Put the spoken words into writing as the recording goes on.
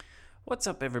What's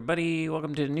up, everybody?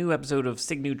 Welcome to a new episode of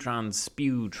Sig Neutron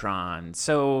Spewtron.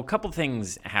 So, a couple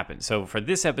things happened. So, for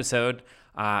this episode,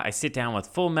 I sit down with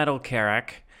Full Metal Karak,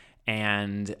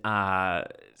 and I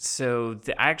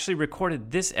actually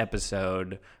recorded this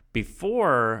episode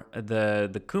before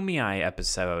the Kumeyaay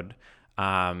episode.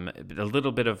 A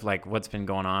little bit of like what's been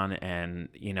going on, and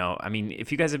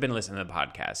if you guys have been listening to the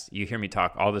podcast, you hear me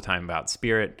talk all the time about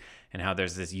spirit and how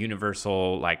there's this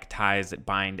universal like ties that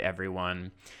bind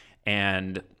everyone.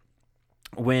 And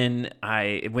when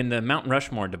the Mount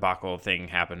Rushmore debacle thing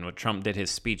happened, when Trump did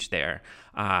his speech there,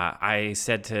 I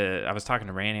was talking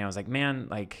to Randy. I was like, man,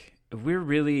 like we're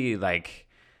really like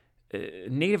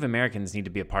Native Americans need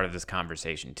to be a part of this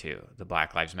conversation too. The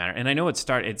Black Lives Matter, and I know it's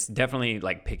definitely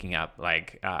like picking up.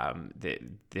 Like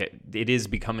it is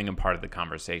becoming a part of the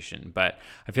conversation, but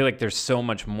I feel like there's so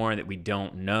much more that we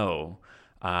don't know.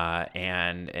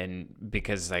 And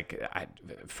because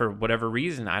for whatever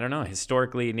reason, I don't know,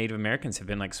 historically Native Americans have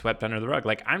been like swept under the rug.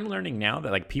 Like I'm learning now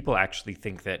that like people actually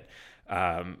think that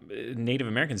Native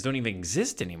Americans don't even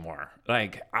exist anymore.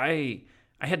 Like I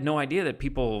had no idea that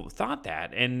people thought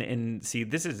that. And see,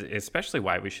 this is especially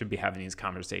why we should be having these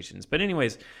conversations. But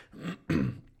anyways,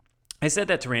 I said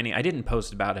that to Randy. I didn't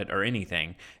post about it or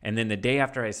anything. And then the day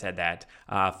after I said that,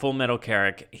 Full Metal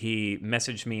Karak, he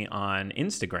messaged me on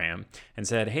Instagram and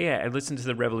said, hey, I listened to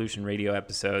the Revolution Radio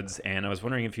episodes, and I was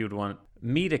wondering if you would want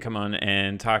me to come on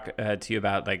and talk to you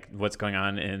about like what's going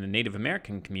on in the Native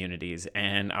American communities.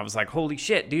 And I was like, holy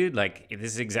shit, dude, like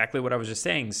this is exactly what I was just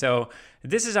saying. So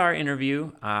this is our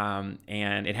interview,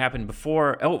 and it happened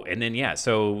before.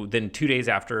 So then 2 days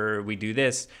after we do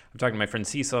this, I'm talking to my friend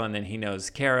Cecil, and then he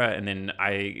knows Kara, and then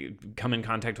I come in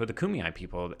contact with the Kumeyaay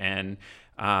people, and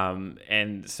then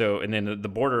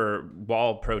the border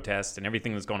wall protest and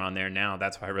everything that's going on there now.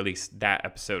 That's why I released that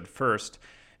episode first.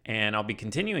 And I'll be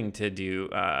continuing to do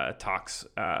talks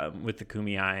with the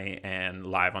Kumeyaay and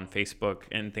live on Facebook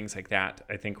and things like that.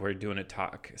 I think we're doing a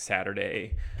talk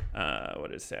Saturday.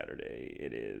 What is Saturday?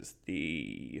 It is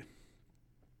the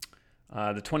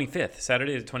 25th.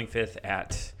 Saturday the 25th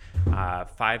at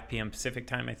 5 p.m. Pacific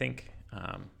time, I think.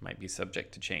 Might be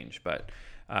subject to change, but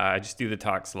I just do the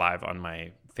talks live on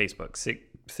my Facebook,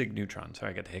 Sig Neutron.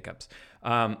 Sorry, I got the hiccups.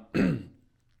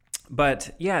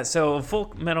 But yeah, so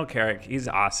Full Metal Karak, he's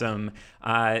awesome.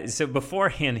 So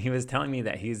beforehand, he was telling me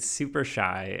that he's super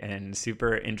shy and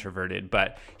super introverted,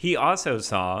 but he also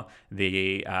saw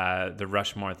the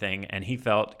Rushmore thing, and he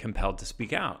felt compelled to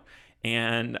speak out.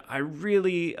 And I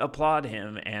really applaud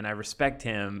him, and I respect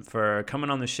him for coming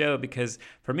on the show, because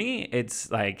for me,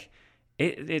 it's like,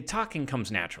 talking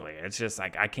comes naturally. It's just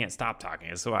like I can't stop talking.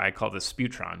 It's why I call this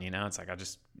Spewtron, It's like I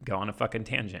just go on a fucking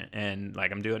tangent, and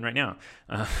like I'm doing right now.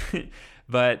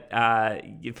 But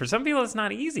for some people, it's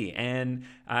not easy. And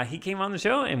he came on the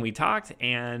show, and we talked.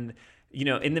 And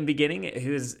in the beginning, it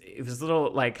was a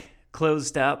little like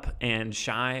closed up and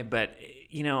shy. But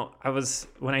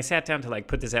when I sat down to like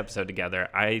put this episode together,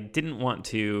 I didn't want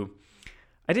to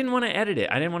edit it.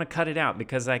 I didn't want to cut it out,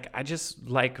 because like I just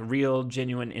like real,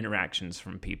 genuine interactions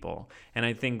from people. And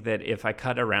I think that if I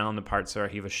cut around the parts where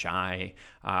he was shy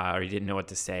or he didn't know what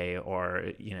to say,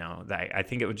 or I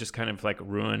think it would just kind of like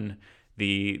ruin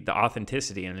the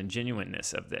authenticity and the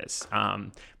genuineness of this.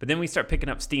 But then we start picking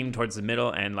up steam towards the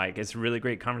middle, and like it's a really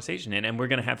great conversation. And we're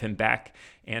gonna have him back.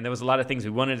 And there was a lot of things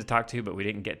we wanted to talk to, but we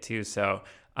didn't get to. So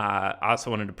I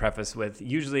also wanted to preface with,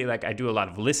 usually like I do a lot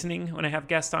of listening when I have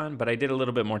guests on, but I did a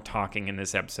little bit more talking in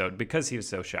this episode because he was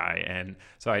so shy. And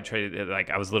so I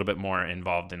was a little bit more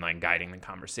involved in like guiding the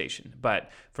conversation.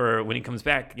 But for when he comes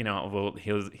back, we got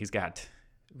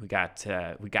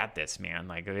this, man.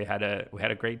 Like we had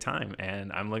a great time,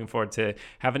 and I'm looking forward to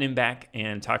having him back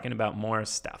and talking about more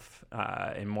stuff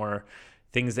and more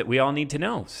things that we all need to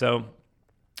know. So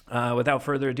without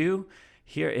further ado,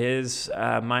 here is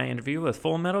my interview with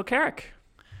Full Metal Karak.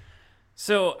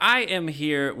 So I am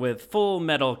here with Full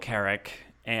Metal Karak,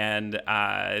 and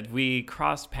we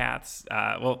crossed paths.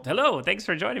 Hello. Thanks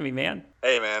for joining me, man.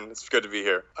 Hey, man. It's good to be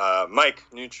here. Mike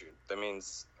Nutri. That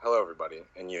means hello, everybody,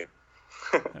 and you.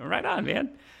 Right on,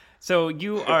 man. So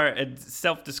you are a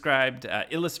self-described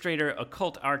illustrator,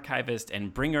 occult archivist,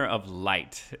 and bringer of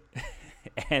light.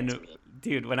 And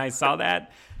dude, when I saw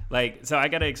that, so I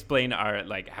got to explain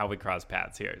how we cross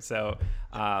paths here. So,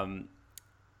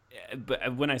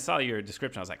 but when I saw your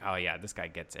description, I was like, oh yeah, this guy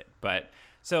gets it. But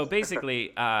so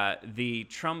basically, the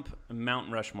Trump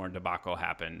Mount Rushmore debacle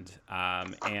happened,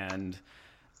 and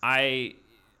I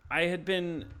had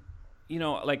been,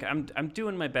 I'm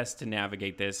doing my best to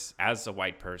navigate this as a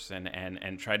white person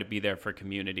and try to be there for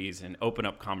communities and open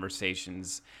up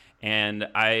conversations. And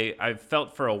I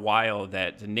felt for a while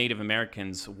that the Native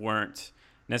Americans weren't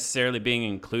necessarily being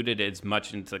included as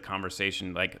much into the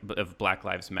conversation like of Black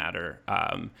Lives Matter,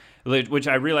 which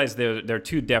I realize they're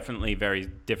two definitely very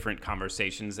different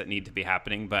conversations that need to be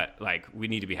happening, but like we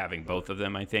need to be having both of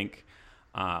them, I think.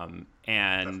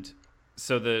 And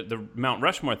so the Mount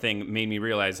Rushmore thing made me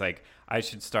realize like I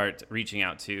should start reaching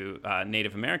out to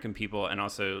Native American people and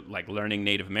also like learning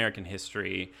Native American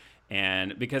history.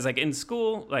 And because like in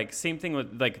school, like same thing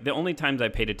with like the only times I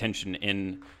paid attention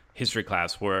in history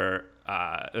class were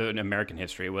in American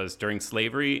history was during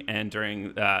slavery and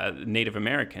during Native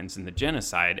Americans and the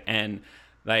genocide. And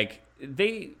like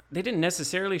they didn't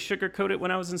necessarily sugarcoat it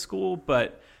when I was in school,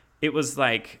 but it was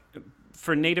like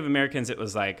for Native Americans, it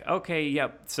was like, okay,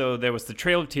 yep. So there was the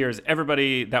Trail of Tears.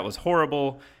 Everybody, that was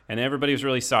horrible. And everybody was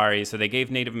really sorry. So they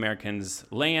gave Native Americans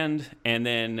land, and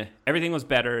then everything was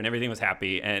better and everything was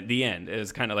happy. And at the end, it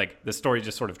was kind of like the story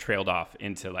just sort of trailed off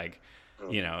into like,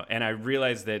 you know, and I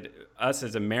realized that us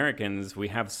as Americans, we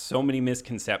have so many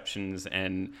misconceptions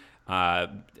and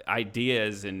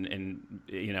ideas and,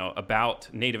 you know, about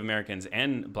Native Americans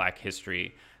and Black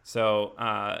history. So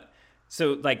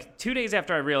like 2 days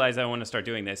after I realized I want to start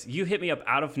doing this, you hit me up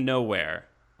out of nowhere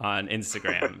on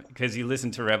Instagram because you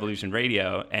listened to Revolution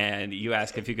Radio and you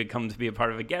asked if you could come to be a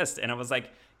part of a guest. And I was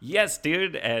like, yes,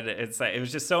 dude. And it's like, it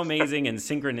was just so amazing and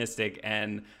synchronistic.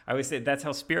 And I always say that's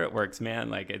how spirit works, man.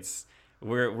 Like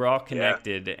we're all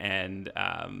connected. Yeah. And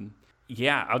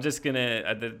I'm just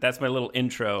gonna, that's my little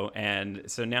intro. And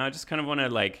so now I just kind of want to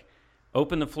like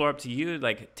open the floor up to you.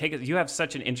 Like you have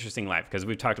such an interesting life because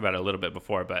we've talked about it a little bit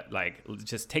before, but like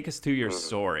just take us through your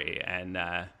story and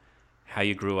how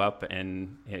you grew up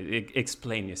and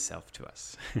explain yourself to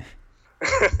us.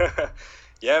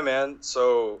 Yeah, man.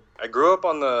 So I grew up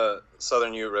on the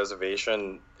Southern Ute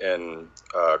Reservation in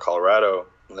Colorado,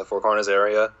 in the Four Corners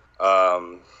area.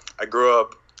 I grew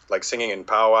up like singing in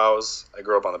powwows. I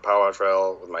grew up on the powwow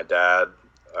trail with my dad,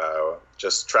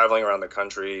 just traveling around the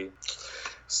country.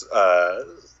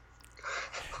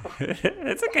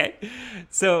 It's okay.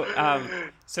 So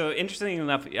interesting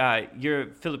enough, you're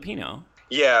Filipino.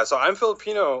 Yeah, so I'm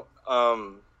Filipino,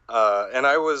 and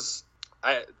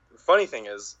funny thing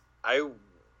is, I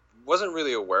wasn't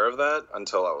really aware of that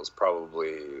until I was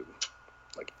probably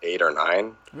like 8 or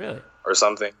 9. Really? Or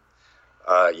something.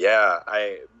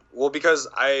 Because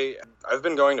I've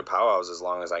been going to powwows as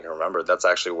long as I can remember. That's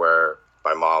actually where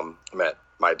my mom met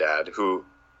my dad,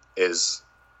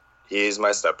 he's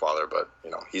my stepfather, but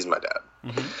you know, he's my dad.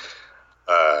 Mm-hmm.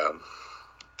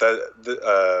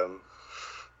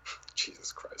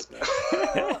 Jesus Christ, man.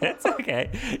 It's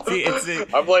okay. See,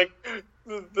 I'm like,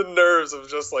 the nerves have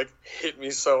just like hit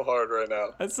me so hard right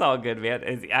now. That's all good,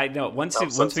 man. I know once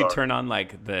we turn on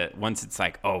like once it's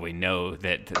like, oh, we know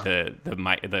that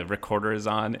the recorder is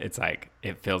on. It's like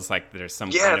it feels like there's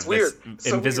some kind of this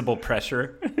invisible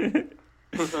pressure.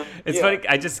 It's funny.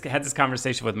 I just had this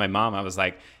conversation with my mom. I was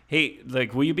like, hey,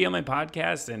 like, will you be on my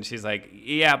podcast? And she's like,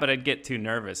 yeah, but I'd get too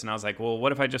nervous. And I was like, well,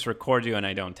 what if I just record you and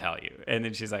I don't tell you? And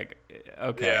then she's like,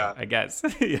 okay, I guess.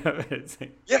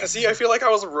 Yeah, see, I feel like I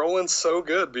was rolling so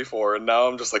good before, and now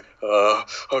I'm just like, oh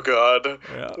God.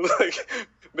 Yeah. Like,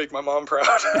 make my mom proud.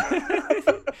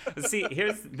 See,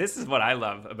 this is what I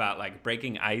love about like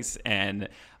breaking ice and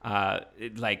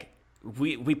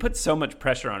we put so much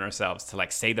pressure on ourselves to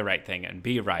like say the right thing and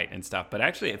be right and stuff, but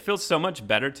actually it feels so much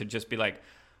better to just be like,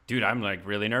 dude, I'm like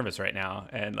really nervous right now,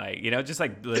 and like, you know, just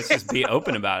like let's just be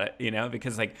open about it, you know,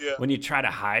 because like when you try to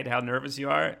hide how nervous you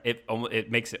are,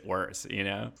 it makes it worse, you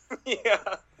know.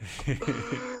 Yeah.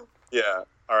 Yeah.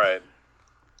 All right.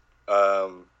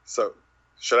 So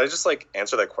should I just like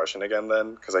answer that question again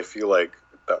then, because I feel like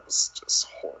that was just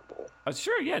horrible.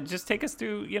 Sure, yeah. Just take us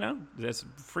through, you know, this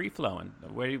free flowing.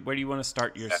 Where do you want to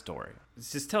start your story?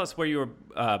 Just tell us where you were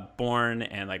born,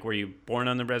 and like, were you born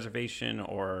on the reservation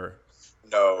or?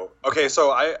 No. Okay, so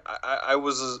I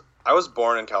was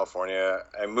born in California.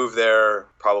 I moved there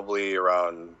probably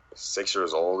around 6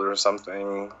 years old or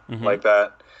something like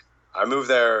that. I moved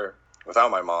there without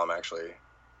my mom actually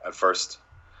at first,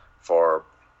 for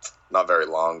not very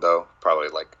long though, probably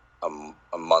like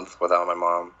a month without my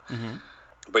mom.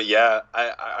 But yeah,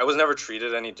 I was never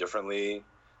treated any differently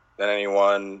than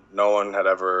anyone. No one had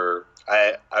ever,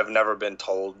 I've never been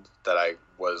told that I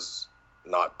was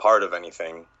not part of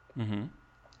anything,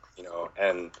 you know.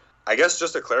 And I guess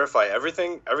just to clarify,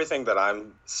 everything that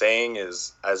I'm saying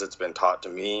is as it's been taught to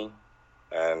me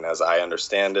and as I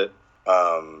understand it.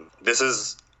 This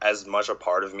is as much a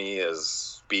part of me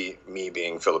as me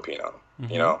being Filipino,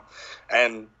 you know,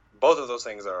 and both of those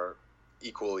things are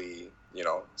equally, you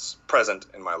know, present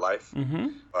in my life.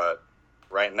 But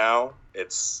right now,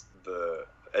 it's the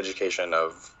education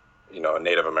of,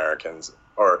 Native Americans,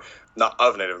 or not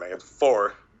of Native Americans,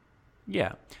 for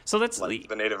Yeah. So let's like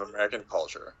the Native American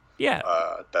culture.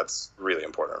 yeah. That's really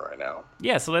important right now.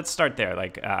 Yeah, so let's start there.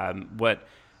 Like,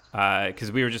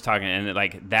 because we were just talking, and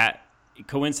like that,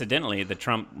 coincidentally, the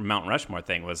Trump Mount Rushmore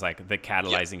thing was like the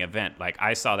catalyzing event. Like,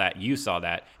 I saw that, you saw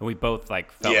that, and we both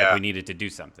like felt like we needed to do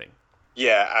something.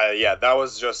 Yeah, that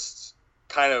was just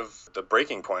kind of the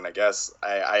breaking point, I guess.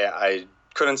 I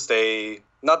couldn't stay.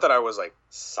 Not that I was like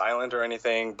silent or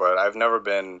anything, but I've never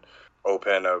been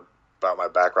open about my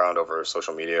background over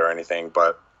social media or anything.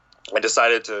 But I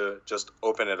decided to just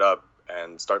open it up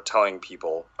and start telling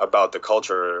people about the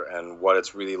culture and what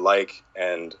it's really like,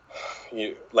 and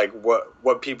like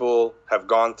what people have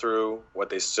gone through,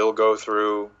 what they still go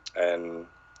through, and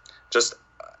just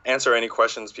answer any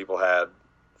questions people had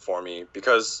for me,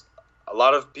 because a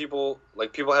lot of people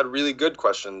had really good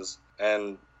questions,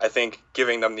 and I think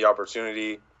giving them the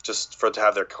opportunity just to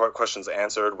have their questions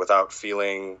answered without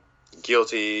feeling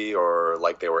guilty or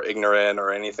like they were ignorant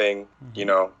or anything,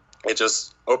 it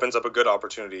just opens up a good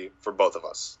opportunity for both of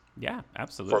us. Yeah,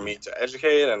 absolutely. For me to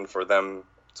educate and for them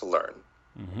to learn.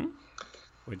 Mm-hmm.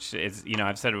 Which is,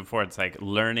 I've said it before, it's like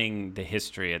learning the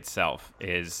history itself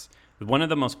is one of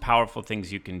the most powerful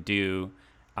things you can do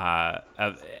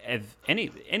of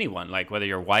anyone, like whether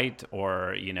you're white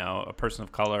or, a person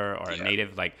of color or a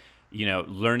native, like,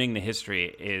 learning the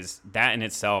history is that in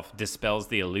itself dispels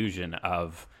the illusion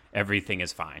of everything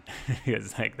is fine.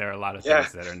 It's like there are a lot of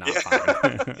things that are not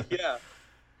fine. Yeah.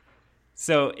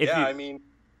 So if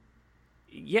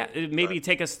maybe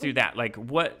take us through that. Like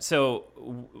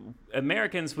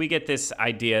Americans, we get this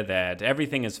idea that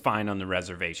everything is fine on the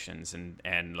reservations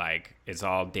and like it's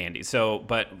all dandy. So,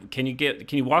 but can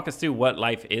you walk us through what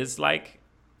life is like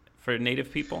for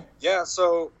Native people? Yeah.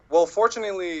 So, well,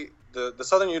 fortunately, the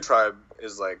Southern Ute tribe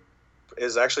is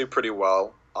actually pretty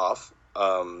well off.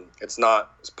 It's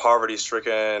not poverty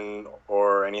stricken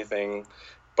or anything,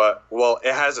 but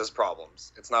it has its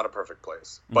problems. It's not a perfect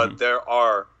place, but there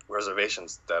are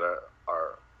reservations that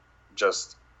are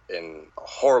just in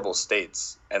horrible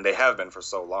states, and they have been for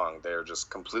so long. They're just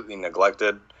completely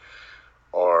neglected,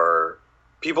 or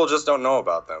people just don't know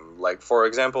about them. Like, for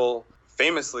example,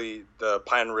 famously, the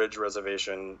Pine Ridge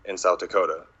Reservation in South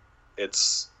Dakota.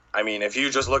 If you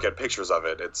just look at pictures of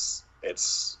it,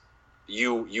 it's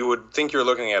you would think you're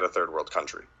looking at a third world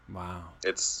country. Wow.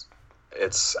 It's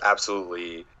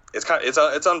absolutely,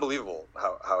 it's unbelievable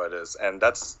how it is, and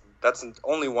that's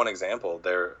only one example.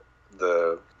 So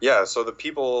the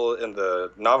people in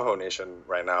the Navajo Nation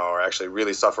right now are actually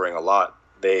really suffering a lot.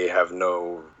 They have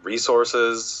no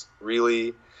resources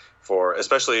really,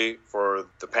 especially for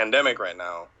the pandemic right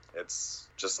now. It's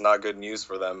just not good news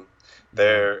for them.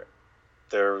 They're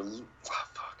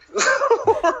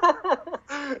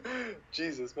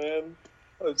Jesus, man.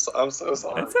 I'm so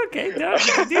sorry. It's okay.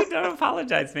 Don't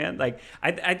apologize, man. Like,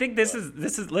 I think this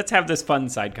is let's have this fun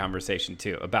side conversation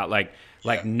too about like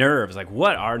nerves. Like,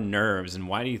 what are nerves, and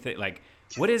why do you think, like,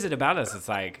 what is it about us? It's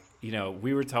like,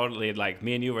 we were totally, like,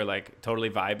 me and you were like totally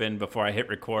vibing before I hit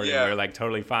record, and we were like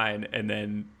totally fine, and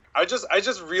then I just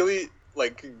really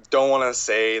like don't want to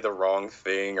say the wrong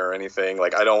thing or anything.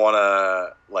 Like, I don't want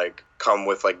to like come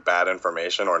with like bad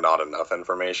information or not enough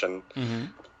information.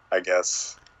 I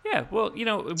guess. Yeah, well,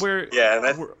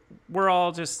 we're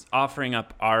all just offering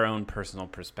up our own personal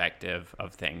perspective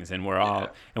of things, and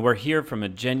we're here from a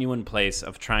genuine place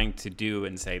of trying to do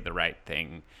and say the right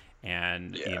thing,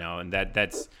 and and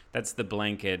that's the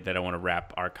blanket that I want to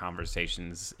wrap our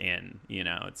conversations in.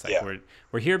 It's like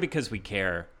we're here because we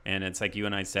care, and it's like you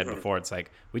and I said before. It's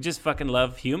like we just fucking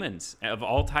love humans of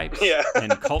all types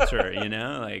and culture.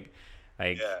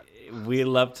 We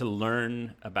love to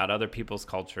learn about other people's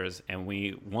cultures, and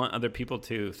we want other people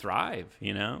to thrive,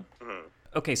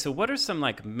 Okay, so what are some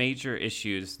like major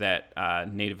issues that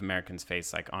Native Americans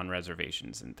face, like on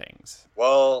reservations and things?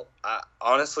 Well,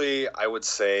 honestly, I would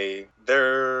say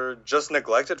they're just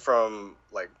neglected from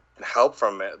like help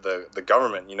from the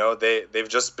government. They've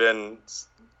just been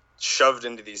shoved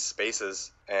into these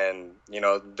spaces, and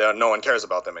no one cares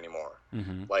about them anymore.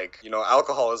 Like,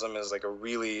 alcoholism is like a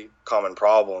really common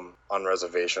problem on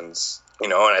reservations,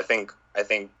 and I think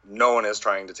no one is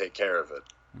trying to take care of it.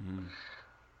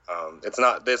 It's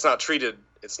not treated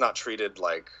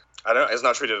like, it's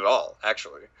not treated at all,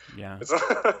 actually. Yeah.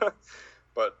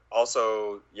 But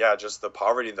also, just the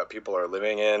poverty that people are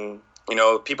living in.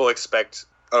 People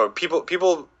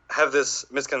have this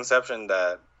misconception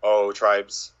that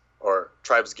tribes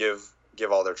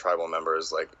give all their tribal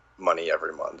members like money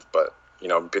every month, but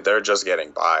they're just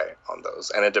getting by on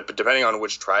those. And depending on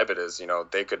which tribe it is,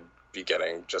 they could be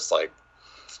getting just like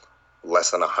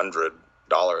less than $100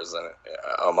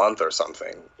 a month or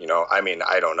something. I mean,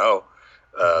 I don't know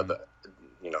the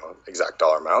exact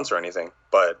dollar amounts or anything,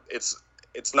 but it's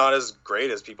not as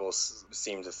great as people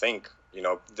seem to think.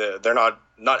 They're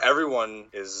not everyone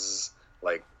is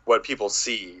like what people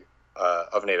see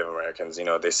of Native Americans.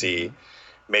 They see,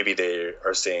 maybe they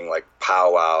are seeing like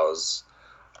powwows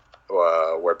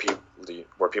where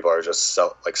people are just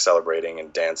celebrating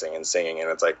and dancing and singing, and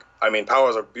it's like, I mean,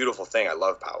 powwows are a beautiful thing. I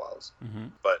love powwows,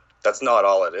 but that's not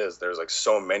all it is. There's like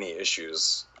so many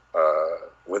issues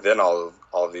within all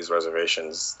of these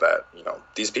reservations that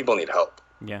these people need help.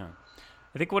 Yeah,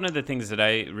 I think one of the things that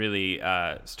I really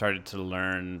started to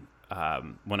learn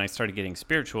when I started getting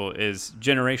spiritual is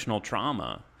generational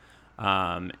trauma,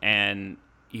 and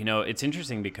it's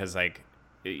interesting because like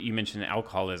you mentioned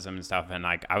alcoholism and stuff, and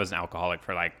like I was an alcoholic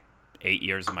for like 8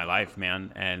 years of my life,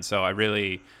 man, and so I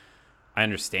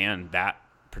understand that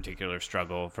particular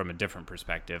struggle from a different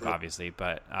perspective, obviously,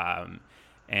 but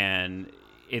and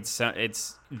it's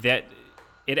that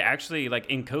it actually like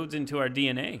encodes into our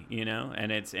DNA,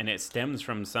 and it stems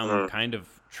from some kind of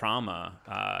trauma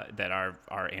that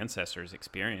our ancestors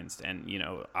experienced, and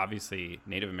obviously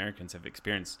Native Americans have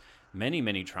experienced many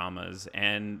traumas,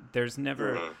 and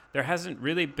there hasn't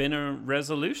really been a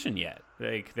resolution yet.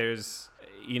 Like there's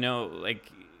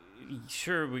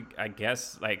sure, I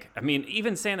guess, like, I mean,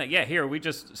 even saying that, yeah, here we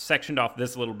just sectioned off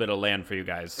this little bit of land for you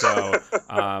guys, so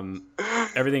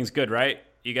everything's good, right?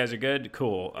 You guys are good,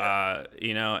 cool.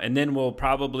 And then we'll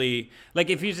probably like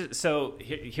if you just, so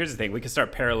here's the thing, we could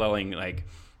start paralleling like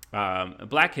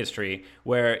Black history,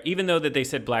 where even though that they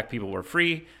said Black people were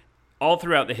free, all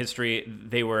throughout the history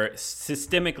they were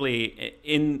systemically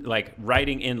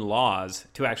writing in laws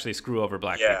to actually screw over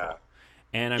Black people.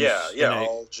 And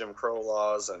all Jim Crow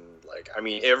laws and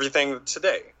everything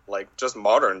today, like just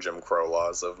modern Jim Crow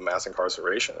laws of mass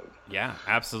incarceration. Yeah,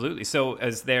 absolutely. So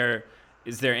is there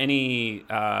any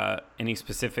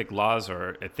specific laws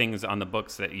or things on the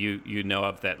books that you know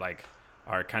of that like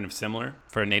are kind of similar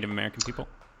for Native American people?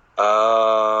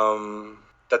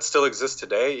 That still exists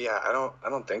today? Yeah, I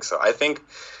don't think so. I think.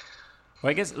 Well,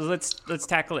 I guess let's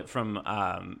tackle it from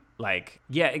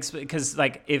because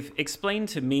if explain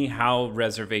to me how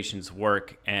reservations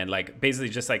work, and like basically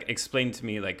just like explain to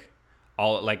me like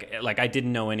all like I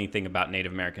didn't know anything about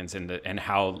Native Americans and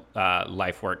how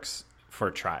life works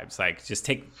for tribes. Like just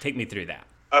take me through that.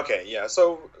 Okay, yeah.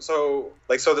 So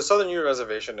the Southern Ute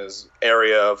Reservation is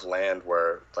area of land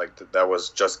where that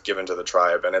was just given to the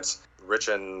tribe, and it's rich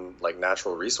in like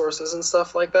natural resources and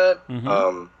stuff like that.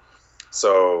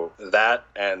 So that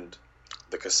and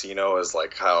the casino is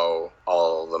like how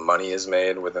all the money is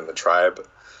made within the tribe,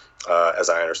 as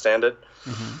I understand it.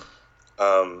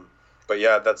 But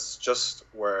yeah, that's just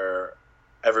where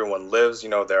everyone lives.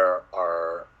 There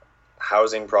are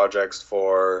housing projects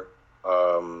for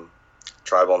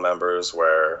tribal members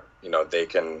where they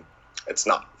can. It's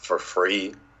not for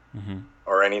free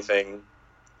or anything,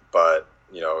 but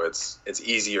it's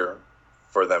easier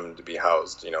for them to be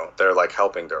housed. They're like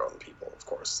helping their own people, of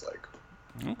course.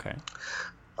 Okay.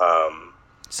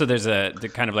 So there's the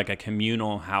kind of like a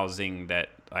communal housing that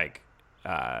like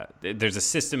there's a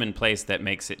system in place that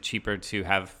makes it cheaper to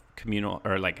have communal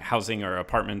or like housing or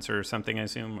apartments or something, I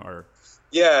assume, or.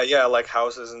 Yeah, like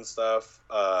houses and stuff.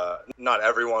 Not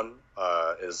everyone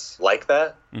is like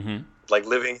that. Like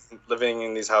living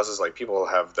in these houses, like people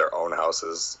have their own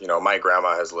houses. My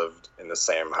grandma has lived in the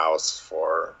same house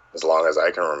for as long as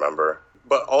I can remember.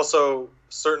 But also,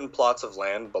 certain plots of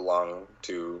land belong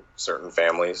to certain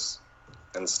families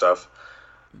and stuff.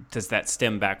 Does that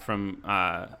stem back from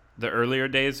the earlier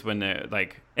days when they're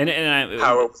like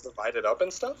how it was divided up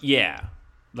and stuff? Yeah,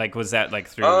 like was that like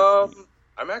through?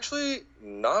 I'm actually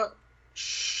not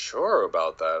sure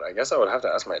about that. I guess I would have to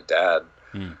ask my dad.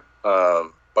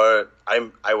 But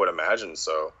I would imagine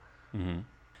so.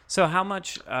 So how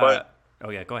much? Oh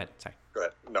yeah, go ahead. Sorry. Go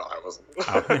ahead. No, I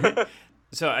wasn't.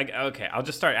 So I'll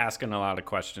just start asking a lot of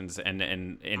questions, and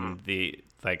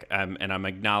I'm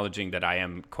acknowledging that I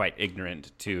am quite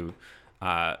ignorant to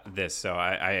this, so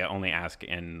I only ask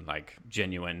in like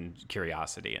genuine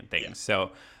curiosity and things. Yeah.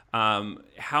 So.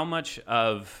 How much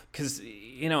of, because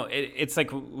it's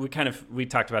like we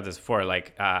talked about this before,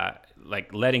 like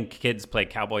letting kids play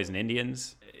cowboys and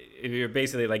Indians. You're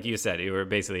basically, like you said, you were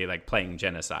basically like playing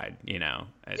genocide.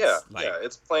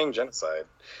 It's playing genocide.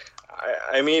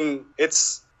 I mean,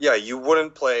 you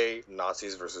wouldn't play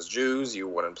Nazis versus Jews. You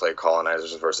wouldn't play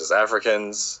colonizers versus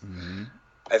Africans.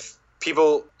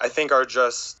 People, I think, are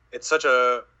just, it's such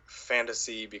a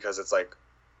fantasy because it's like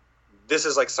this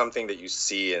is like something that you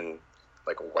see in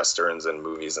like westerns and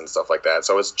movies and stuff like that.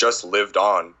 So it's just lived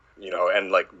on,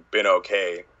 and like been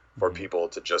okay for people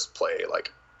to just play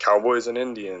like cowboys and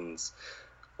Indians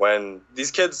when these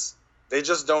kids, they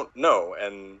just don't know,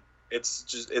 and it's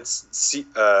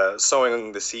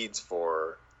sowing the seeds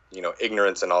for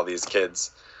ignorance in all these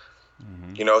kids.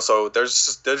 So they're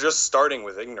just starting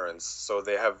with ignorance, so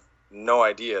they have no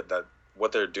idea that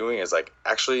what they're doing is like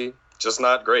actually just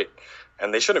not great,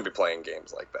 and they shouldn't be playing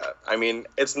games like that. I mean,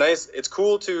 it's nice, it's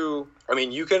cool to, I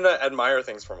mean, you can admire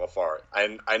things from afar.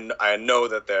 I know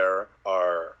that there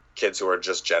are kids who are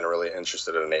just generally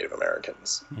interested in Native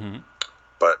Americans,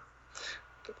 but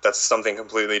that's something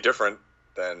completely different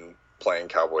than playing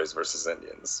cowboys versus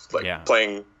Indians, like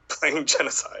playing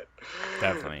genocide.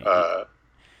 Definitely.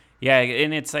 Yeah,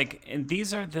 and it's like, and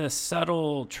these are the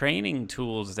subtle training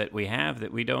tools that we have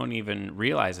that we don't even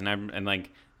realize. And I'm like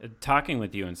talking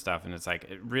with you and stuff, and it's like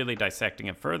really dissecting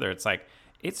it further. It's like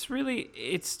it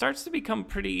starts to become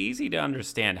pretty easy to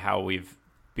understand how we've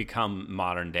become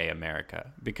modern day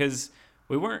America, because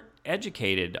we weren't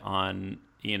educated on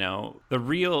the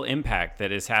real impact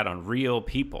that it's had on real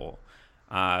people.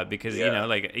 Because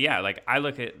like I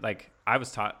look at, like, I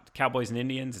was taught cowboys and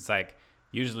Indians. It's like,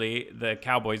 usually the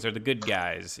cowboys are the good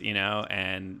guys,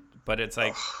 but it's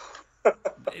like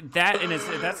that, and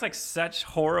that's like such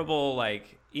horrible,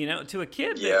 like, to a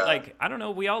kid that, like, I don't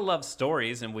know, we all love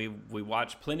stories, and we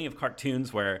watch plenty of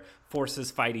cartoons where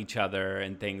forces fight each other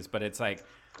and things, but it's like,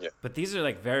 but these are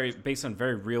like very based on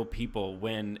very real people,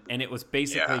 and it was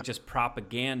basically just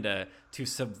propaganda to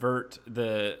subvert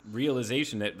the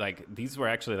realization that, like, these were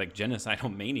actually like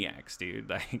genocidal maniacs, dude.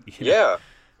 Like,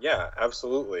 Yeah,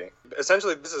 absolutely.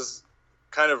 Essentially, this is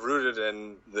kind of rooted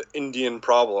in the Indian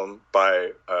problem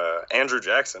by Andrew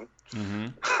Jackson.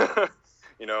 The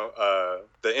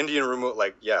Indian removal,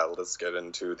 let's get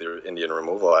into the Indian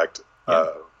Removal Act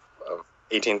of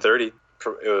 1830.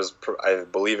 I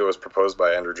believe it was proposed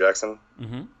by Andrew Jackson.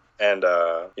 And,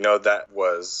 that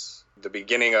was the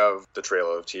beginning of the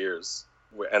Trail of Tears.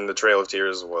 And the Trail of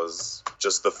Tears was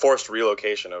just the forced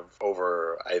relocation of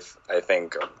over, I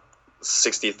think,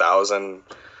 60,000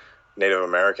 Native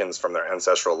Americans from their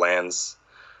ancestral lands.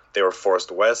 They were forced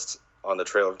west on the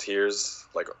Trail of Tears,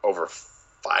 like over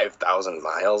 5,000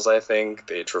 miles, I think.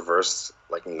 They traversed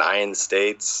like 9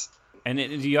 states. And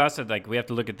you also, like, we have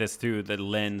to look at this through the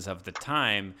lens of the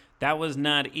time. That was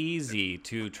not easy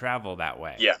to travel that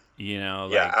way.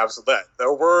 Absolutely.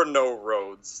 There were no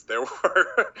roads. There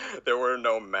were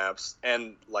no maps.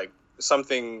 And like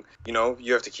something,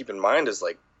 you have to keep in mind is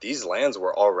like, these lands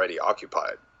were already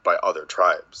occupied by other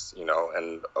tribes,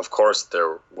 and of course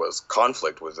there was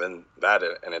conflict within that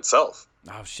in itself.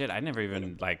 Oh shit, I never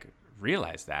even like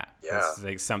realized that. Yeah. It's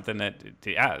like something that,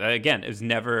 again, it was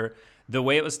never, the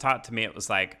way it was taught to me, it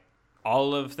was like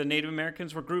all of the Native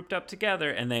Americans were grouped up together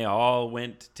and they all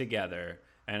went together.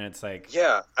 And it's like,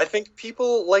 yeah, I think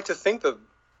people like to think that,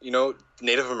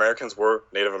 Native Americans were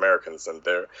Native Americans,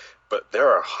 but there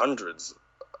are hundreds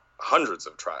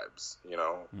of tribes,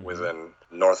 within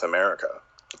North America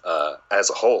as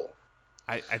a whole.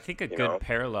 I think a good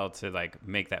parallel to like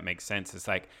make that make sense is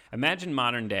like, imagine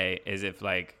modern day as if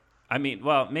like, I mean,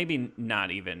 well, maybe not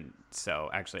even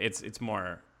so, actually. It's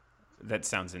more, that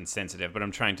sounds insensitive, but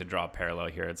I'm trying to draw a parallel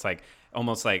here. It's like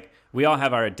almost like we all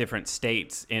have our different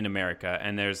states in America,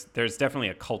 and there's definitely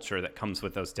a culture that comes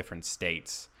with those different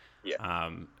states. Yeah.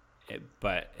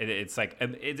 But it's like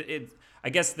I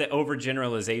guess the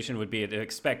overgeneralization would be to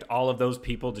expect all of those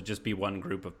people to just be one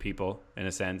group of people in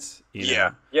a sense.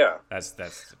 Yeah.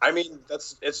 That's. I mean,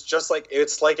 it's just like,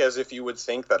 it's like as if you would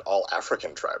think that all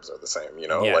African tribes are the same.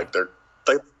 Like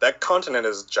that continent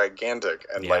is gigantic,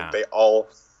 and like they all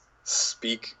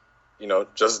speak,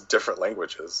 just different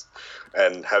languages,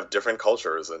 and have different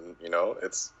cultures, and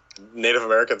it's. Native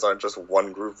Americans aren't just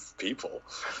one group of people.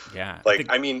 Yeah.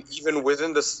 I mean, even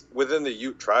within the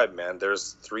Ute tribe, man,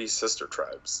 there's 3 sister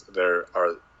tribes.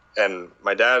 And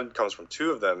my dad comes from 2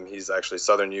 of them. He's actually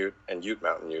Southern Ute and Ute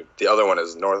Mountain Ute. The other one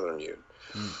is Northern Ute.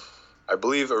 I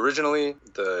believe originally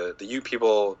the Ute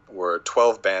people were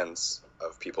 12 bands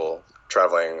of people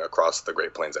traveling across the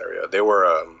Great Plains area. They were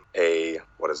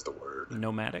what is the word?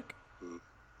 Nomadic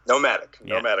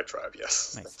tribe.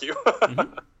 Yes. Nice. Thank you.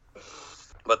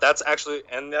 But that's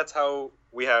how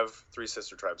we have 3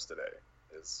 sister tribes today,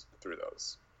 is through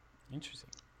those.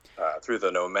 Interesting. Through the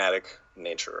nomadic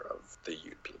nature of the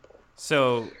Ute people.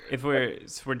 So if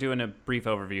we're doing a brief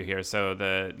overview here, so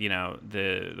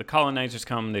the colonizers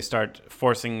come, they start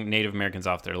forcing Native Americans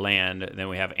off their land. Then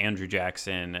we have Andrew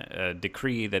Jackson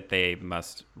decree that they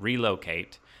must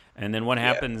relocate. And then what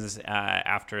happens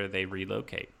after they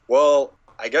relocate? Well,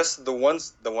 I guess the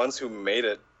ones who made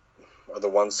it are the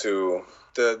ones who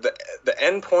the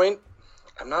end point.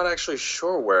 I'm not actually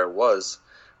sure where it was,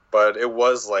 but it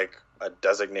was like a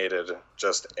designated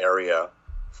just area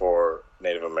for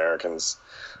Native Americans.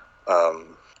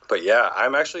 But yeah,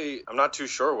 I'm not too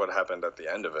sure what happened at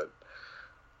the end of it,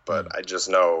 but I just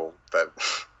know that,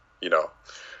 you know,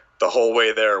 the whole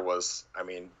way there was, I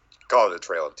mean, call it a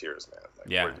trail of tears, man.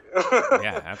 Like,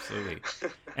 yeah, absolutely.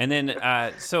 And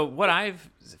then, so what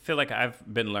feel like I've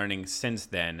been learning since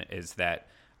then is that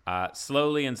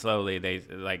slowly and slowly,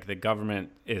 the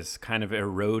government is kind of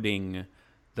eroding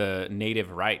the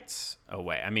native rights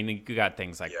away. I mean, you got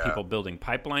things like people building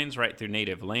pipelines right through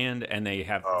native land, and they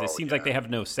have. It seems like they have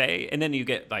no say. And then you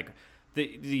get like,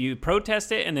 you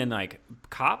protest it, and then like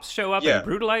cops show up and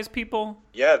brutalize people.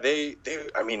 Yeah, they.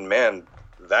 I mean, man,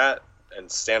 that and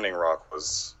Standing Rock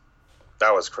was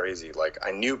crazy. Like,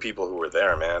 I knew people who were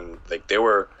there, man. Like,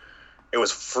 it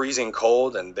was freezing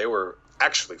cold, and they were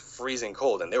actually freezing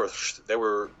cold, and they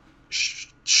were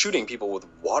shooting people with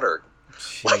water.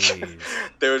 Like,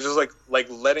 they were just like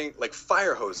letting like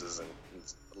fire hoses, and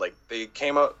like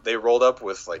they rolled up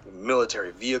with like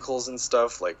military vehicles and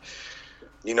stuff, like,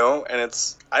 you know. And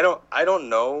it's I don't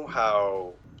know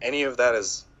how any of that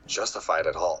is justified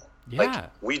at all. Like,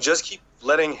 we just keep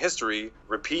letting history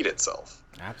repeat itself.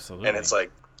 Absolutely. And it's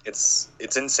like it's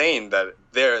insane that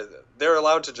they're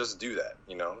allowed to just do that,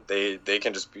 you know. They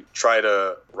can just try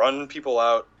to run people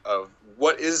out of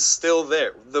what is still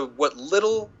there. What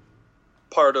little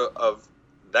part of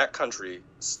that country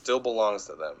still belongs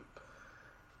to them.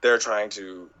 They're trying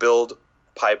to build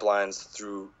pipelines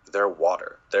through their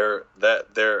water,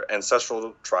 their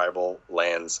ancestral tribal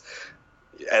lands,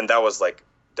 and that was like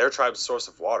their tribe's source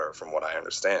of water, from what I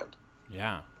understand.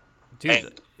 Yeah, dude,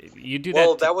 and, you do that.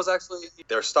 Well, that was actually,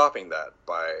 they're stopping that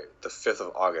by the 5th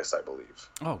of August, I believe.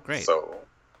 Oh, great. So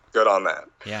good on that.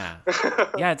 Yeah,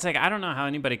 yeah. It's like, I don't know how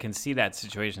anybody can see that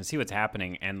situation, see what's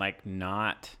happening, and like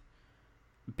not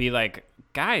be like,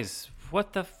 guys,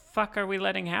 what the fuck are we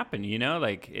letting happen? You know,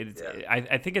 like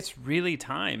I think it's really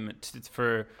time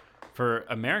for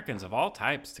Americans of all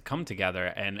types to come together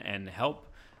and help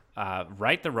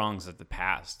right the wrongs of the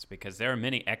past, because there are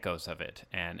many echoes of it,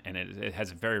 and it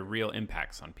has very real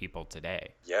impacts on people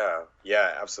today. Yeah,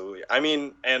 absolutely. I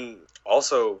mean, and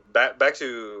also back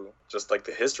to just like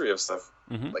the history of stuff.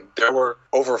 Mm-hmm. Like, there were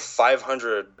over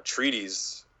 500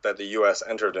 treaties that the U.S.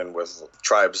 entered in with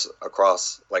tribes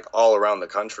across, like, all around the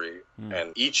country,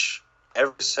 and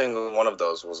every single one of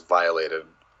those was violated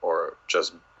or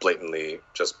just blatantly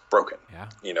just broken. Yeah,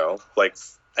 you know, like,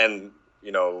 and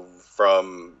you know,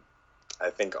 from,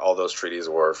 I think all those treaties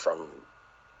were from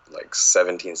like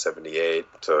 1778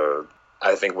 to,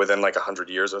 I think, within like 100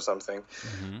 years or something.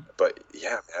 Mm-hmm. But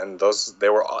yeah, man,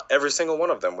 every single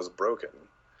one of them was broken.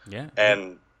 Yeah.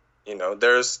 And you know,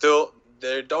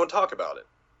 they don't talk about it.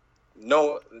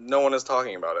 No one is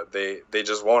talking about it. They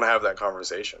just won't have that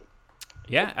conversation.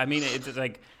 Yeah, I mean, it's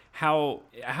like, how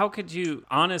could you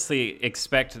honestly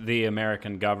expect the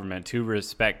American government to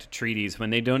respect treaties when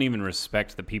they don't even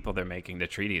respect the people they're making the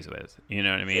treaties with? You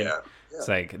know what I mean? Yeah. It's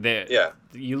like,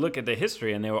 you look at the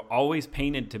history, and they were always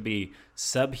painted to be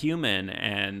subhuman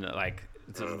and like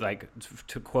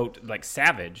to quote, like,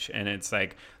 savage. And it's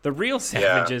like, the real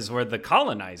savages were the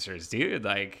colonizers, dude.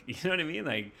 Like, you know what I mean?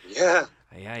 Like, yeah.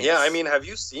 I mean, have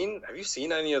you seen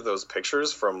any of those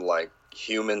pictures from like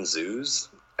human zoos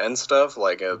and stuff,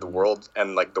 like the world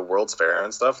and like the World's Fair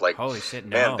and stuff? Like, holy shit,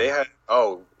 no. Man, they had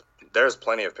there's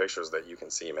plenty of pictures that you can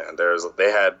see, man. They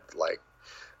had like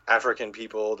African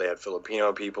people, they had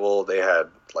Filipino people, they had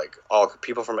like all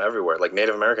people from everywhere, like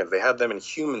Native Americans. They had them in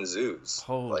human zoos.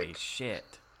 Holy like,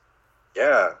 shit.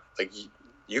 Yeah, like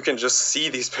you can just see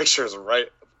these pictures right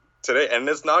today, and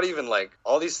it's not even like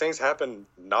all these things happened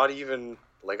not even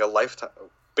like a lifetime,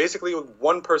 basically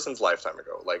one person's lifetime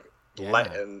ago, like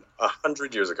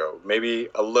 100 years ago, maybe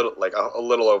a little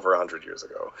over 100 years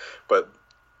ago. But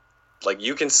like,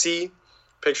 you can see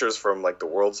pictures from like the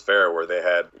World's Fair where they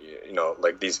had, you know,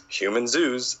 like these human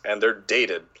zoos, and they're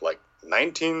dated like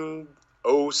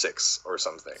 1906 or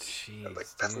something. Jeez, like,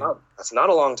 that's not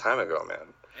a long time ago,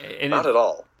 man. And not at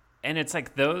all. And it's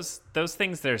like those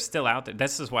things that are still out there.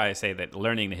 This is why I say that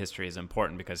learning the history is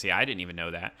important, because I didn't even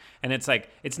know that. And it's like,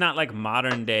 it's not like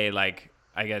modern day, like,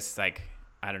 I guess, like,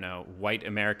 I don't know, white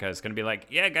America is going to be like,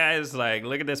 yeah, guys, like,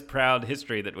 look at this proud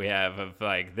history that we have of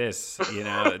like this, you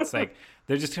know. It's like,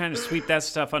 they're just trying to sweep that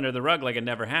stuff under the rug like it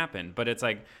never happened. But it's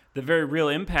like, the very real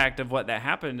impact of what that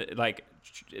happened, like,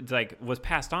 it's like, was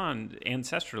passed on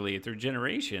ancestrally through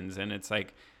generations. And it's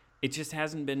like, it just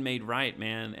hasn't been made right,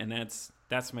 man. And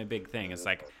that's my big thing. It's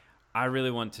like, I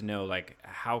really want to know, like,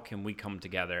 how can we come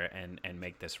together and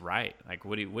make this right? Like,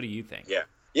 what do you think? Yeah.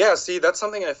 Yeah, see, that's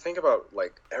something I think about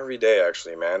like every day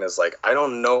actually, man, is like I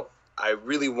don't know. I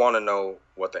really want to know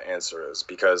what the answer is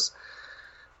because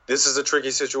this is a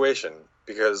tricky situation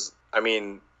because I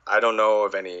mean, I don't know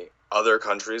of any other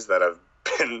countries that have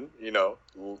been,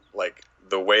 like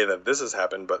the way that this has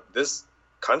happened, but this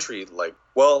country, like,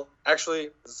 well,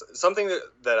 actually, something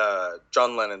that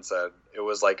John Lennon said, it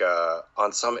was like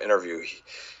on some interview,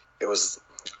 it was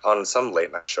on some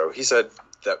late night show, he said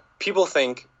that people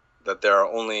think that there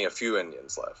are only a few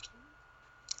Indians left,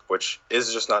 which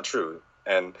is just not true.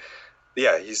 And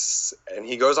yeah,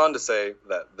 he goes on to say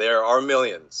that there are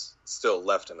millions still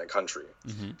left in the country.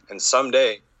 Mm-hmm. And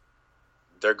someday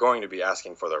they're going to be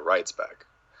asking for their rights back.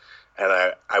 And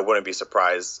I wouldn't be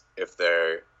surprised if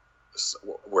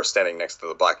we're standing next to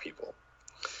the black people.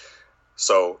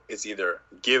 So it's either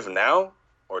give now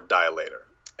or die later.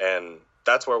 And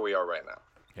that's where we are right now.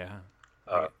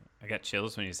 Yeah. I got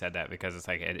chills when you said that because it's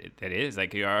like, it is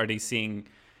like we're already seeing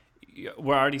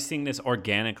this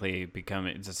organically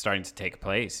it's starting to take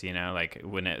place, like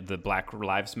when the Black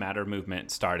Lives Matter movement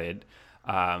started,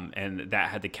 and that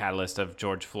had the catalyst of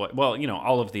George Floyd. Well,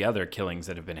 all of the other killings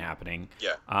that have been happening.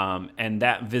 Yeah. And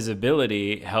that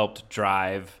visibility helped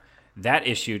drive that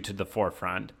issue to the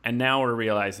forefront. And now we're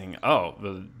realizing,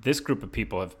 this group of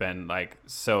people have been like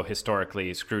so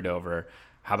historically screwed over.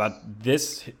 How about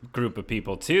this group of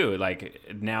people too? Like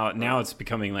now it's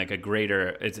becoming like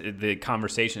the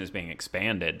conversation is being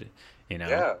expanded,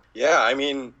 Yeah. I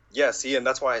mean, yeah. See, and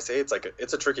that's why I say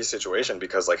it's a tricky situation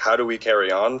because like, how do we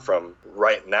carry on from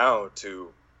right now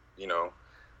to,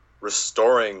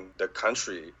 restoring the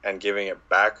country and giving it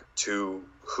back to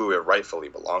who it rightfully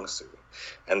belongs to?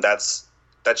 And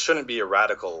that shouldn't be a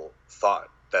radical thought.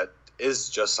 That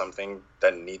is just something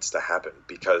that needs to happen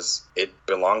because it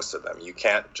belongs to them. You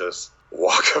can't just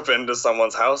walk up into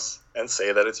someone's house and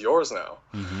say that it's yours now.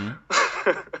 Mm-hmm.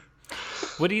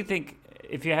 What do you think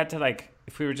if you had to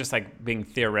if we were just like being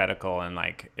theoretical and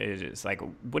like it's like,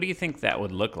 what do you think that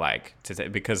would look like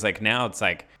because like now it's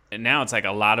like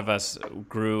a lot of us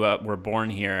grew up, were born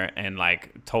here and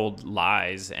like told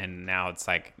lies, and now it's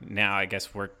like I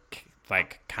guess we're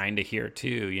like kind of here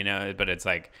too, but it's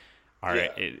like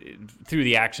through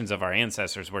the actions of our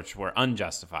ancestors, which were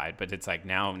unjustified, but it's like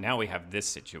now we have this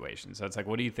situation. So it's like,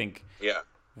 what do you think? Yeah.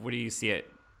 What do you see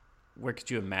it? Where could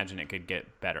you imagine it could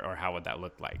get better, or how would that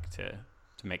look like to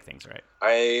make things right?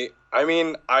 I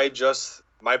mean,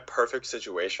 my perfect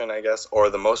situation, I guess, or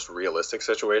the most realistic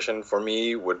situation for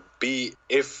me would be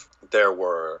if there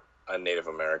were a Native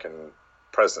American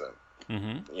president.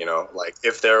 Mm-hmm. Like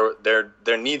if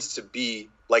there needs to be,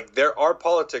 like, there are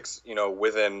politics,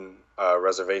 within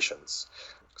reservations.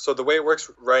 So the way it works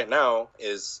right now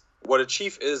is what a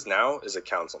chief is now is a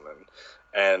councilman,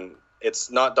 and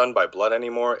it's not done by blood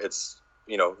anymore. It's,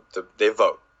 they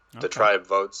vote. Okay. The tribe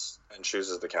votes and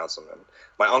chooses the councilman.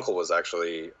 My uncle was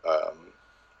actually,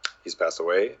 he's passed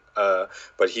away,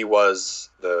 but he was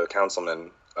the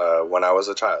councilman when I was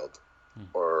a child,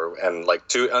 up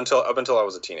until I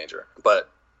was a teenager. But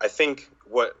I think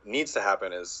what needs to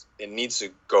happen is it needs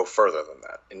to go further than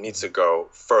that. It needs to go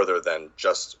further than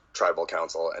just tribal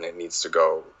council, and it needs to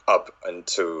go up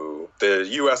into the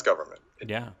U.S. government.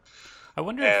 Yeah. I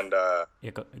wonder go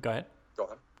ahead. Go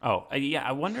on. Oh, yeah,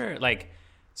 I wonder, like,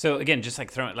 so again, just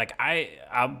like throwing, like,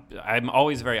 I'm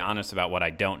always very honest about what I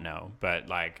don't know, but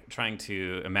like trying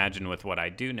to imagine with what I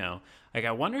do know, like,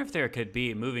 I wonder if there could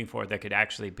be, moving forward, there could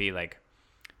actually be like,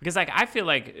 because like I feel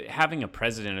like having a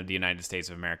president of the United States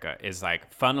of America is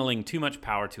like funneling too much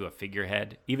power to a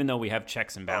figurehead, even though we have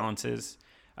checks and balances.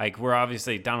 Like, we're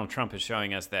obviously, Donald Trump is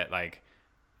showing us that, like,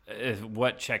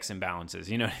 what checks and balances,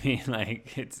 you know what I mean?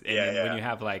 Like, when you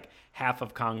have like half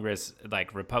of Congress,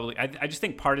 like I just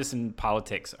think partisan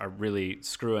politics are really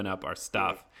screwing up our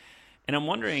stuff. Mm-hmm. And I'm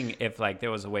wondering if like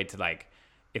there was a way to like,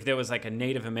 if there was like a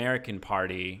Native American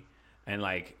party and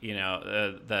like,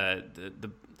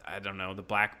 the I don't know, the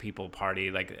Black People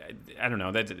Party, like, I don't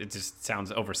know, that it just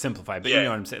sounds oversimplified, but you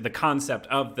know what I'm saying? The concept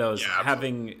of those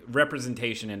having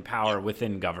representation and power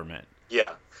within government.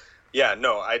 Yeah,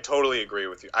 no, I totally agree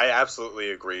with you. I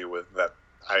absolutely agree with that.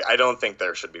 I don't think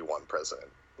there should be one president,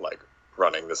 like,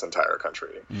 running this entire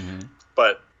country. Mm-hmm.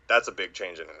 But that's a big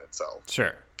change in itself.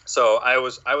 Sure. So I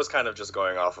was kind of just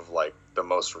going off of, like, the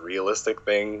most realistic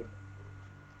thing.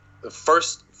 The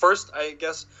first, I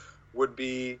guess, would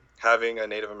be having a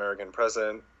Native American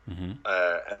president. Mm-hmm.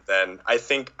 And then I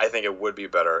think it would be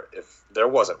better if there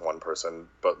wasn't one person,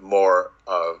 but more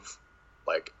of,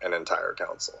 like, an entire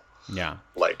council. Yeah.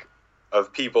 Like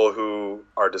of people who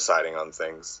are deciding on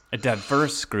things. A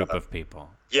diverse group of people.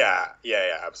 Yeah,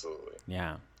 absolutely.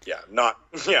 Yeah. Not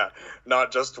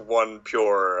just one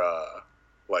pure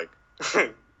like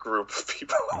group of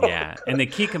people. Yeah, and the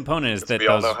key component is that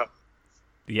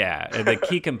the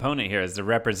key component here is the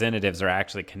representatives are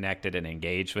actually connected and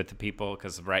engaged with the people,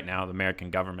 because right now the American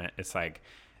government, it's like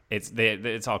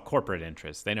it's all corporate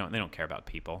interests. They don't care about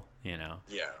people, you know.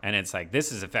 Yeah. And it's like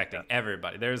this is affecting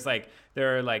everybody. There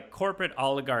are like corporate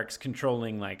oligarchs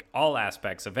controlling like all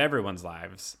aspects of everyone's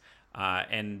lives,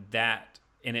 and that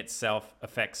in itself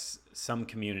affects some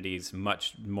communities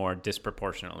much more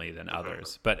disproportionately than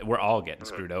others. But we're all getting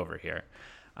screwed over here.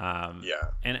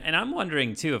 And I'm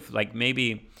wondering too if like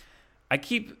maybe I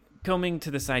keep coming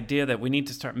to this idea that we need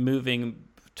to start moving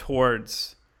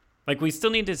towards, like, we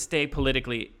still need to stay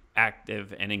politically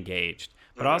active and engaged,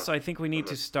 but also I think we need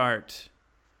to start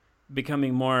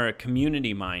becoming more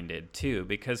community minded too,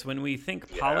 because when we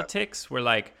think politics, we're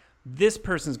like, this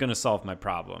person's going to solve my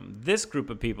problem, this group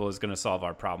of people is going to solve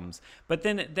our problems, but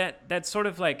then that's sort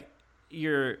of like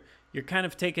you're kind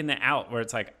of taking the out where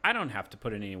it's like, I don't have to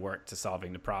put in any work to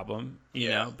solving the problem, you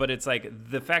know, but it's like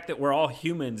the fact that we're all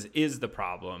humans is the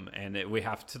problem, and that we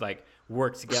have to like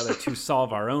work together to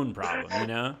solve our own problem, you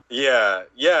know? Yeah,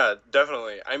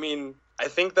 definitely. I mean, I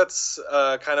think that's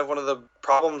kind of one of the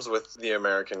problems with the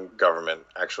American government,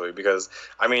 actually, because,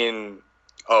 I mean,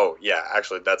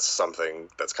 actually, that's something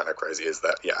that's kind of crazy is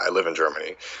that, I live in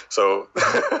Germany. So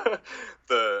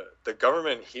the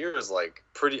government here is like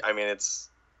it's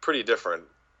pretty different.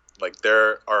 Like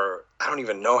I don't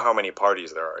even know how many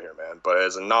parties there are here, man, but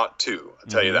it's not two, I'll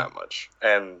tell you that much.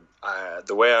 And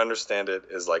the way I understand it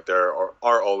is like there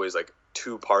are always like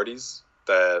two parties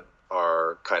that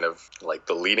are kind of like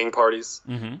the leading parties,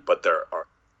 but there are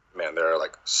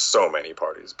like so many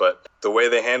parties. But the way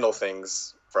they handle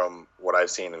things, from what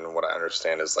I've seen and what I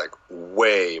understand, is like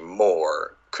way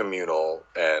more communal,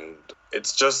 and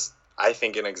it's just, I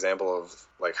think, an example of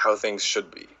like how things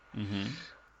should be.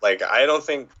 Like, I don't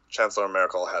think Chancellor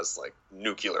Merkel has like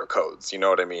nuclear codes. You know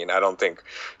what I mean? I don't think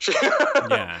she's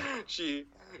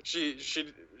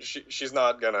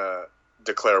not gonna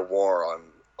declare war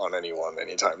on anyone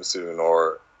anytime soon.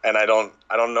 And I don't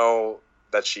know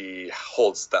that she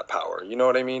holds that power. You know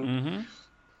what I mean?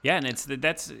 Yeah, and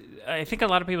I think a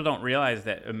lot of people don't realize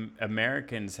that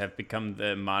Americans have become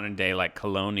the modern day like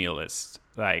colonialists,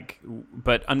 like,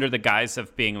 but under the guise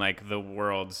of being like the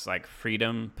world's like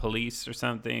freedom police or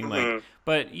something. Like,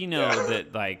 but you know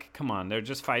that, like, come on, they're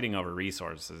just fighting over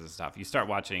resources and stuff. You start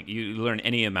watching, you learn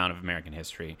any amount of American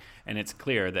history, and it's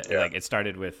clear that like it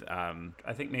started with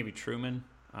I think maybe Truman.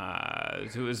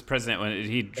 Who was president when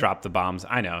he dropped the bombs.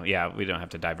 I know, we don't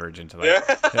have to diverge into like,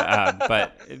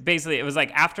 but basically it was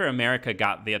like after America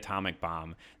got the atomic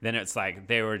bomb, then it's like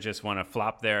they were just want to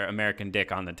flop their American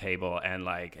dick on the table and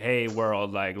like, hey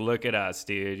world, like, look at us,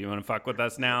 dude, you want to fuck with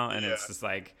us now? And it's just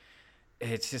like,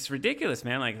 it's just ridiculous,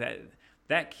 man. Like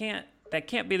that can't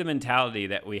be the mentality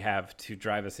that we have to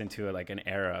drive us into like an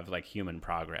era of like human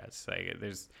progress. Like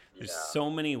there's so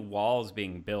many walls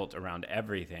being built around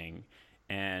everything.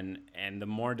 And the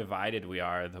more divided we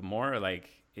are, the more like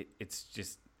it's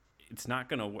not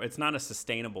a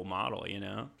sustainable model, you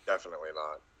know? Definitely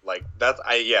not. Like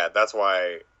that's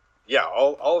why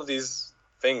all of these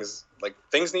things, like,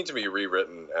 things need to be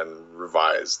rewritten and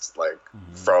revised, like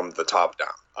from the top down.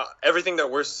 Everything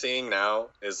that we're seeing now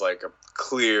is like a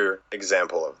clear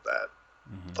example of that.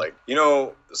 Like, you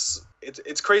know,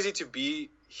 it's crazy to be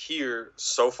here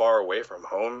so far away from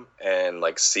home and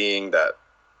like seeing that.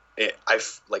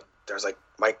 There's like,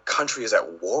 my country is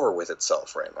at war with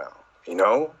itself right now, you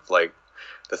know? Like,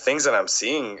 the things that I'm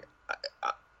seeing,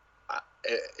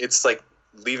 it's like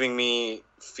leaving me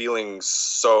feeling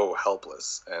so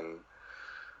helpless, and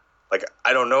like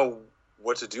I don't know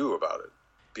what to do about it,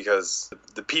 because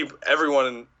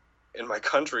everyone in my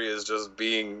country is just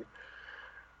being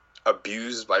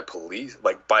abused by police,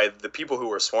 like by the people who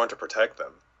were sworn to protect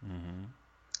them.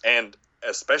 And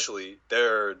especially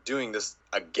they're doing this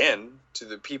again to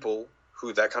the people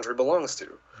who that country belongs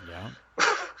to.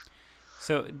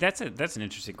 So that's an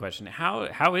interesting question.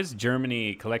 How is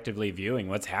Germany collectively viewing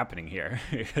what's happening here?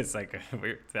 It's like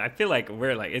I feel like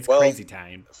we're like, it's crazy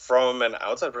time. From an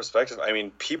outside perspective, I mean,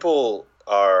 people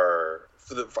are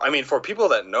for people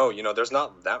that know, you know, there's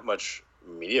not that much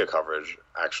media coverage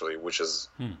actually, which is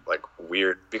like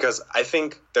weird, because I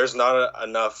think there's not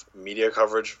enough media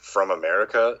coverage from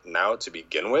America now to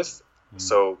begin with,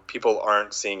 so people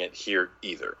aren't seeing it here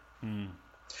either.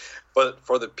 But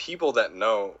for the people that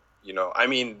know, you know, I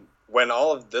mean, when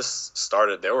all of this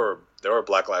started, there were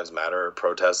Black Lives Matter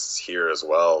protests here as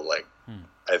well. Like,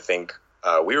 I think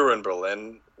we were in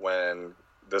Berlin when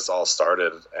this all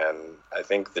started, and I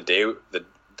think the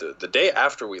day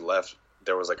after we left,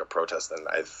 there was like a protest, and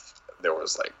there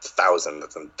was like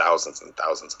thousands and thousands and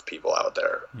thousands of people out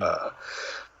there.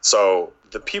 So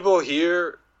the people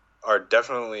here are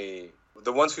definitely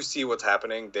the ones who see what's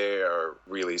happening. They are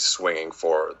really swinging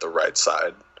for the right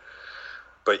side,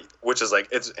 but which is like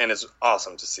it's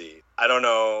awesome to see. I don't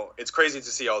know. It's crazy to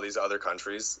see all these other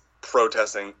countries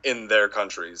protesting in their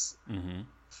countries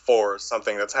for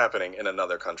something that's happening in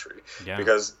another country,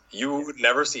 because you would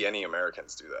never see any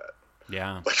Americans do that.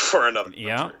 Yeah. Like for another country.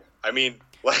 Yeah. I mean,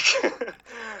 like,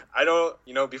 I don't,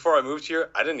 before I moved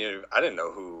here, I didn't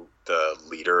know who the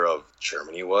leader of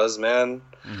Germany was, man.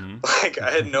 Like, I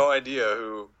had no idea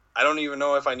I don't even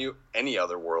know if I knew any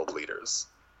other world leaders.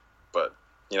 But,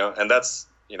 and that's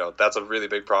a really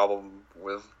big problem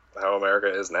with how America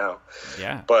is now.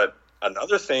 Yeah. But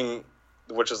another thing,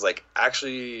 which is like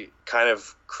actually kind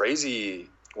of crazy,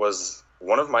 was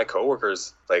one of my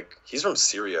coworkers, like, he's from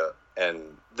Syria.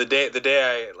 And the day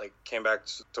I like came back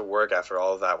to work after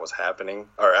all of that was happening,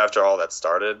 or after all that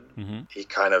started, he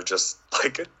kind of just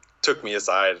like took me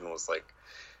aside and was like,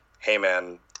 "Hey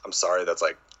man, I'm sorry that's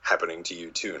like happening to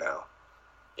you too now."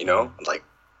 Like,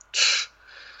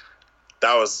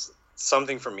 that was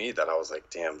something for me that I was like,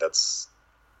 "Damn, that's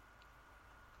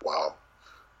wow."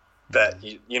 That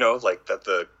like that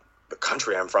the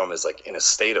country I'm from is like in a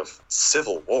state of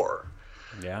civil war.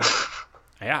 Yeah.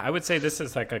 Yeah, I would say this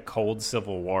is like a cold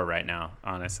civil war right now,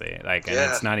 honestly. Like, and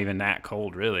it's not even that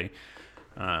cold, really.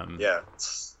 Yeah.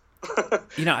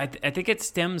 I think it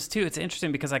stems too. It's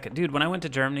interesting because, like, dude, when I went to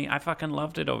Germany, I fucking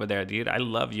loved it over there, dude. I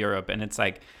love Europe, and it's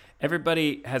like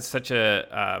everybody has such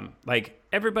a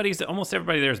almost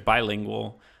everybody there is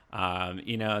bilingual.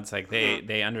 It's like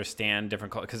they understand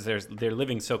different cultures because they're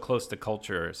living so close to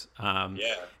cultures.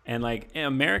 And like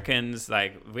Americans,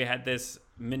 like we had this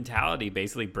mentality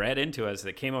basically bred into us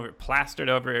that came over, plastered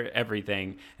over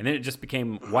everything, and then it just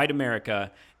became white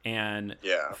America. And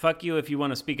fuck you if you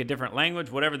want to speak a different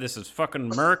language, whatever. This is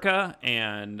fucking America,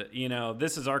 and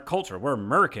this is our culture. We're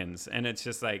Americans, and it's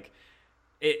just like.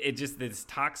 It just this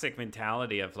toxic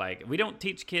mentality of like, we don't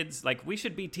teach kids, like we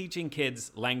should be teaching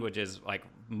kids languages, like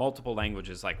multiple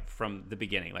languages, like from the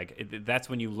beginning. Like that's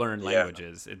when you learn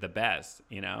languages the best,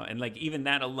 and like even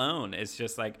that alone is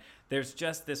just like, there's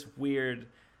just this weird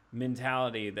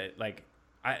mentality that like,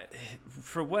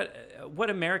 for what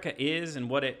America is and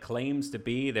what it claims to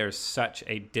be, there's such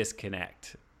a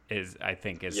disconnect is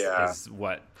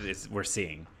what we're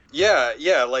seeing.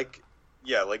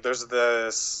 Like there's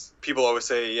this, people always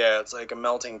say, it's like a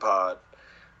melting pot.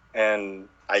 And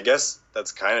I guess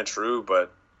that's kind of true,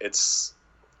 but it's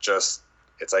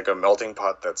like a melting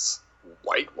pot that's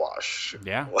whitewash.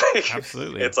 Yeah, like,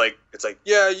 absolutely. It's like,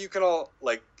 you can all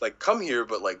like come here,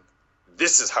 but like,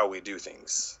 this is how we do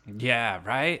things. Yeah,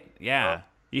 right? Yeah.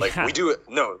 Like we do it.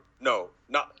 No,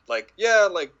 not like,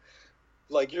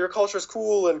 like your culture's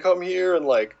cool and come here and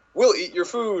like, we'll eat your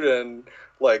food and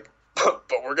like, but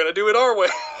we're going to do it our way.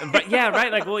 But yeah,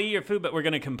 right. Like we'll eat your food, but we're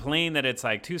going to complain that it's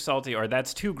like too salty or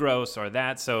that's too gross or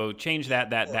that. So change that.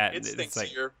 It's like,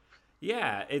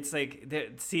 yeah, it's like,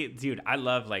 see, dude, I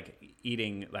love like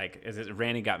eating, like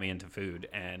Randy got me into food,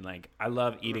 and like, I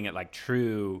love eating at like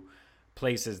true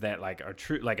places that like are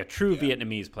true, like a true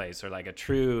Vietnamese place or like a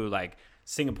true like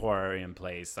Singaporean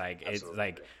place. Like Absolutely. It's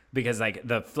like, because like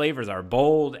the flavors are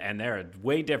bold and they're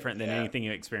way different than anything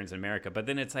you experience in America. But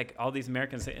then it's like all these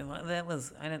Americans say, well,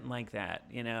 I didn't like that.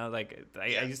 Like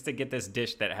I used to get this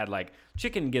dish that had like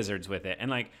chicken gizzards with it.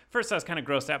 And like, first I was kind of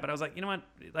grossed out, but I was like, you know what?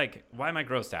 Like, why am I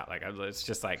grossed out? Like, it's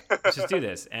just like, let's just do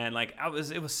this. And like,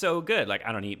 it was so good. Like,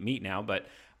 I don't eat meat now, but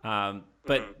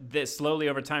slowly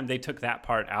over time, they took that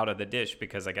part out of the dish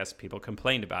because I guess people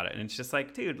complained about it. And it's just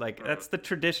like, dude, like that's the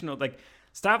traditional, like,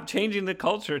 stop changing the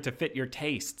culture to fit your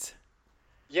tastes.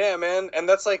 Yeah, man, and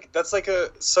that's like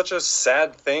such a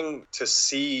sad thing to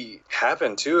see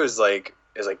happen too. Is like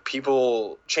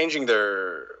people changing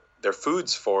their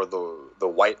foods for the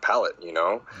white palate.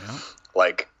 Yeah.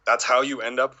 Like that's how you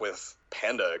end up with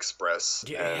Panda Express.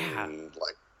 Yeah. And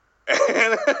like.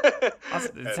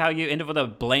 That's how you end up with a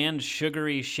bland,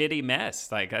 sugary, shitty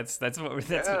mess. Like that's what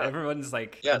everyone's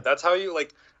like. Yeah, that's how you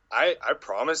like. I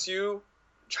promise you.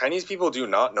 Chinese people do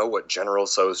not know what General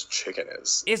Tso's chicken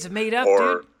is. It's made up,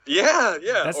 dude. Yeah.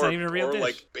 That's not even a real dish. Or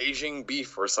like Beijing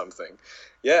beef or something.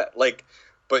 Yeah, like,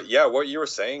 but yeah, what you were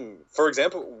saying, for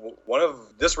example, one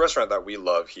of this restaurant that we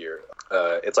love here,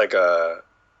 it's like a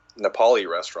Nepali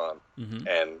restaurant.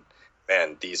 And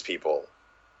man, these people,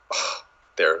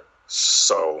 they're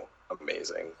so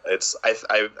amazing. I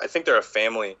think they're a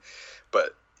family,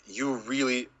 but you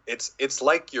really it's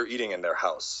like you're eating in their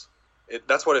house.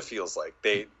 That's what it feels like.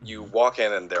 You walk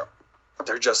in and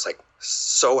they're just like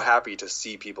so happy to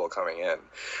see people coming in,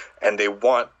 and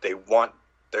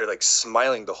they're like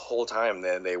smiling the whole time.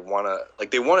 Then they want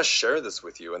to share this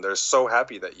with you, and they're so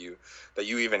happy that you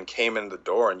even came in the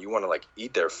door and you want to like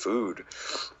eat their food.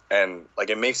 And like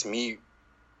it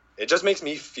just makes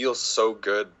me feel so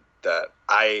good that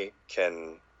I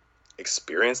can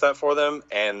experience that for them,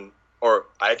 or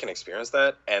I can experience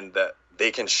that, and that they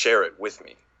can share it with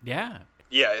me. Yeah.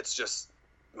 Yeah, it's just,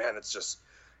 man, it's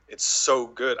so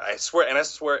good. I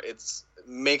swear it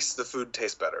makes the food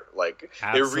taste better. Like,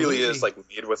 Absolutely. It really is like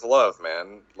made with love,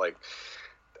 man. Like,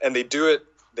 and they do it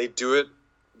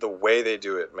the way they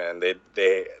do it, man.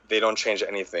 They don't change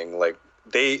anything. Like,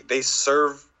 they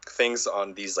serve things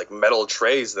on these like metal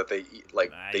trays that they eat,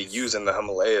 like nice. They use in the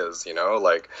Himalayas, you know,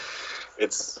 like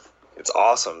it's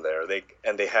awesome there.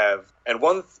 And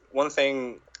one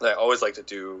thing that I always like to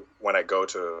do when I go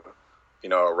to, you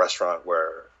know, a restaurant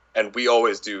and we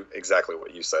always do exactly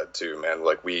what you said too, man.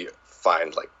 Like, we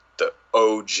find like the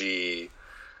OG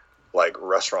like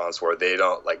restaurants where they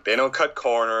don't cut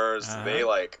corners.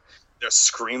 Uh-huh. They're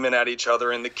screaming at each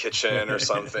other in the kitchen or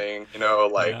something, you know,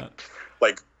 like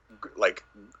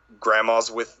grandmas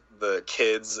with the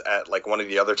kids at like one of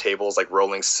the other tables, like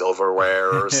rolling silverware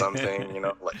or something, you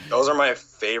know, like those are my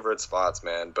favorite spots,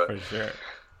 man. But for sure.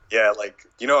 Yeah, like,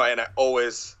 you know, and I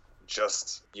always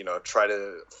just, you know, try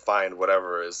to find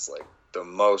whatever is like the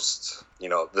most, you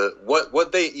know,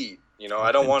 what they eat, you know.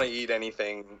 I don't want to eat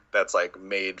anything that's like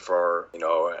made for, you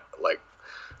know, like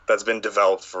that's been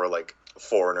developed for like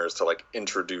foreigners to like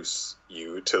introduce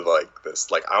you to like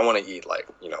this. Like, I want to eat like,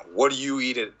 you know, what do you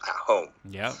eat at home?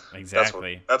 Yeah,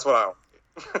 exactly. That's what I want.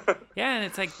 Yeah, and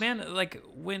it's like, man, like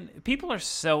when people are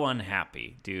so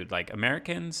unhappy, dude, like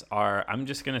Americans are, I'm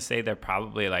just going to say they're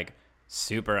probably like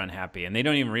super unhappy and they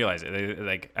don't even realize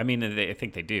it. I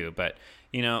think they do, but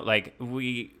you know, like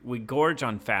we gorge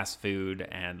on fast food,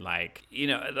 and like, you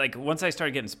know, like once I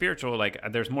started getting spiritual, like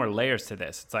there's more layers to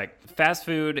this. It's like fast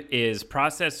food is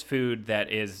processed food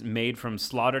that is made from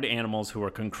slaughtered animals who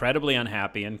are incredibly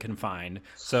unhappy and confined.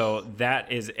 So that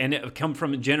is, and it come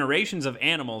from generations of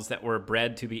animals that were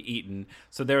bred to be eaten.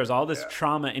 So there is all this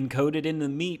trauma encoded in the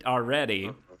meat already.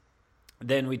 Mm-hmm.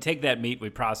 Then we take that meat,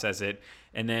 we process it,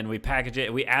 and then we package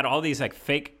it. We add all these like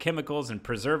fake chemicals and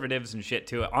preservatives and shit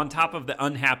to it on top of the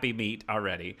unhappy meat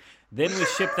already. Then we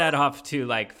ship that off to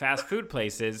like fast food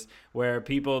places where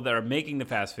people that are making the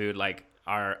fast food like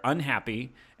are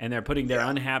unhappy, and they're putting their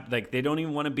unhappy, like they don't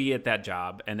even want to be at that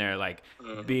job, and they're like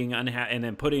being unhappy, and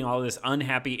then putting all this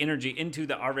unhappy energy into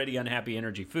the already unhappy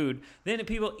energy food. Then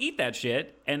people eat that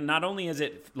shit, and not only is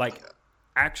it like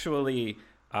actually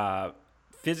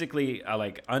physically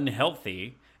like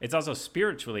unhealthy, it's also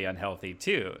spiritually unhealthy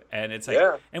too. And it's like,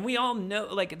 and we all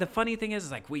know, like the funny thing is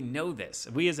like, we know this.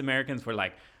 We as Americans, we're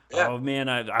like, oh man,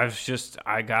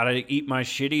 I gotta eat my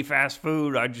shitty fast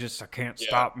food. I can't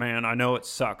stop, man. I know it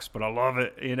sucks, but I love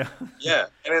it, you know? Yeah.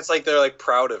 And it's like, they're like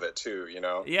proud of it too, you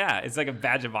know? Yeah. It's like a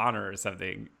badge of honor or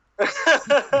something.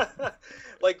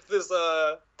 Like this,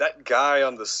 that guy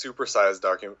on the Super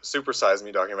Size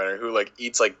Me documentary who like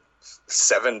eats like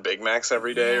 7 Big Macs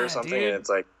every day or something. Dude. And it's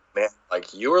like, man,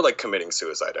 like you are like committing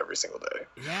suicide every single day.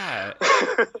 Yeah.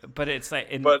 But it's like,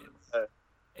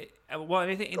 well,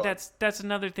 I think that's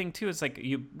another thing too. It's like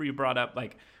you brought up,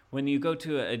 like when you go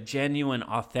to a genuine,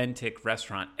 authentic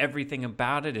restaurant, everything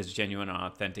about it is genuine and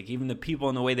authentic. Even the people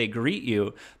and the way they greet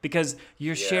you, because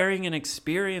you're sharing an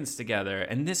experience together.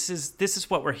 And this is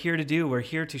what we're here to do. We're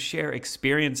here to share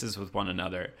experiences with one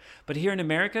another. But here in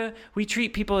America, we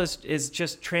treat people as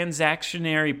just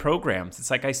transactionary programs. It's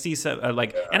like I see some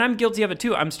and I'm guilty of it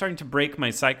too. I'm starting to break my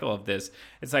cycle of this.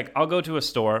 It's like I'll go to a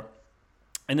store,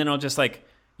 and then I'll just like,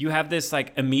 you have this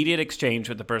like immediate exchange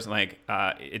with the person, like,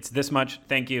 it's this much,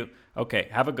 thank you, okay,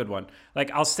 have a good one. Like,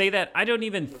 I'll say that, I don't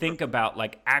even think about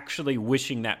like actually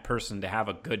wishing that person to have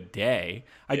a good day.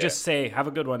 I just say, have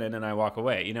a good one, and then I walk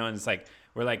away, you know. And it's like,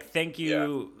 we're like, thank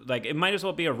you. Like, it might as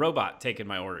well be a robot taking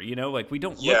my order, you know. Like, we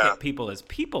don't look at people as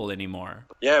people anymore.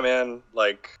 Yeah, man.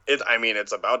 Like, it's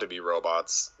about to be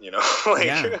robots, you know.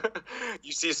 Like,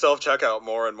 you see self-checkout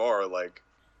more and more, like,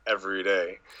 every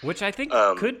day, which I think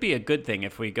could be a good thing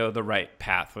if we go the right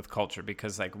path with culture,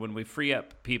 because like when we free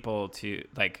up people to,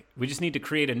 like, we just need to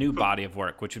create a new body of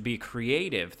work, which would be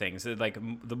creative things. Like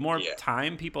the more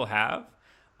time people have,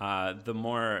 the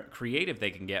more creative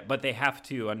they can get, but they have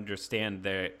to understand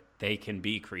that they can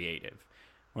be creative.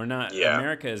 We're not. Yeah.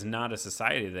 America is not a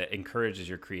society that encourages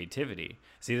your creativity.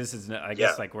 See, this is, I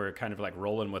guess, like we're kind of like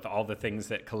rolling with all the things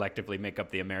that collectively make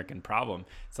up the American problem.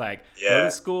 It's like, go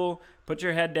to school, put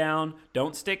your head down,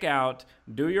 don't stick out,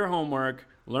 do your homework,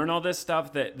 learn all this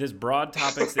stuff, this broad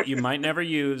topics that you might never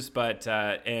use, but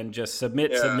and just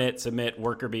submit,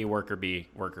 worker bee, worker bee,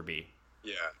 worker bee.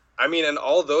 Yeah. I mean, and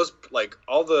all those, like,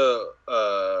 all the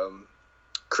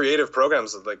creative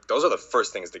programs, like, those are the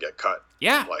first things to get cut.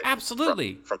 Yeah, like,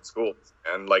 absolutely. From school.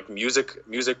 And, like,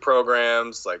 music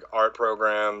programs, like, art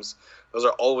programs, those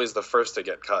are always the first to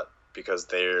get cut because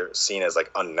they're seen as,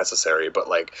 like, unnecessary. But,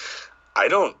 like,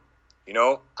 I've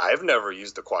never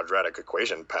used the quadratic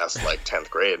equation past, like,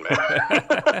 10th grade,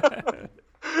 man.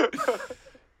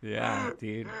 Yeah,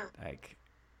 dude. Like...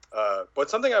 But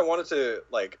something I wanted to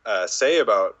say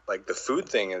about like the food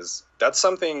thing is that's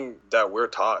something that we're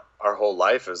taught our whole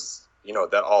life is,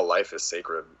 that all life is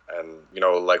sacred. And,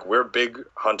 like we're big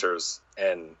hunters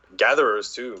and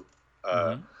gatherers too.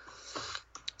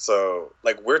 So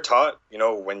like we're taught,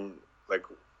 when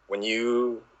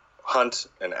you hunt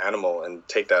an animal and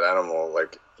take that animal,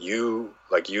 you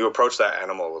approach that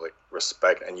animal with like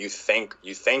respect and you thank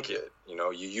it,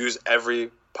 you use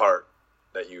every part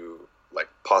that you like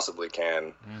possibly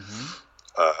can.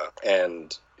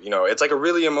 And it's like a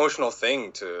really emotional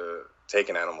thing to take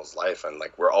an animal's life, and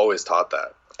like we're always taught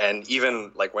that. And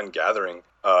even like when gathering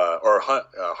or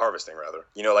harvesting rather,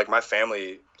 like my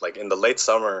family, like in the late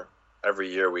summer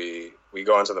every year we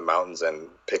go into the mountains and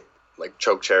pick like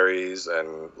choke cherries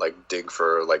and like dig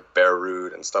for like bear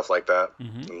root and stuff like that,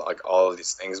 and like all of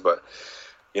these things. But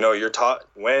you're taught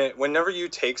whenever you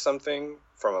take something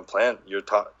from a plant, you're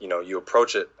taught, you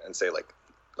approach it and say like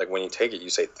when you take it, you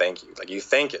say thank you. Like you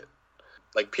thank it.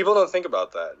 Like people don't think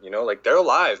about that, like they're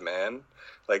alive, man.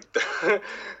 Like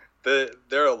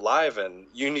they're alive, and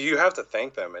you have to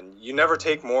thank them, and you never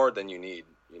take more than you need,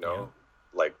 Yeah.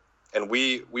 Like, and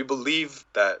we believe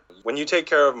that when you take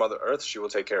care of Mother Earth, she will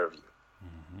take care of you.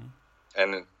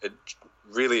 And it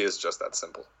really is just that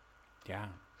simple. Yeah.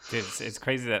 It's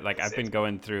crazy that like I've been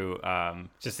going through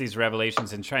just these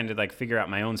revelations and trying to like figure out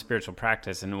my own spiritual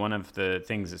practice. And one of the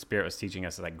things that Spirit was teaching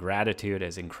us is like gratitude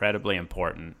is incredibly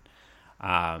important.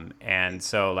 And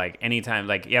so like anytime,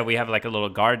 like, yeah, we have like a little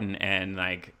garden, and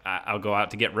like I'll go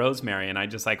out to get rosemary, and I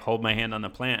just like hold my hand on the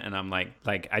plant, and I'm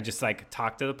like I just like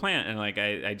talk to the plant, and like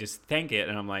I just thank it,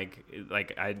 and I'm like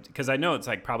because I know it's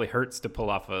like probably hurts to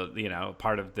pull off a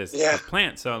part of this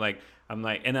plant, so like I'm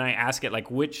like, and then I ask it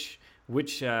like which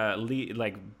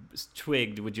like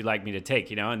twig would you like me to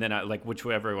take, and then I, like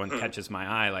whichever one catches my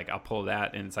eye, like I'll pull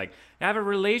that, and it's like I have a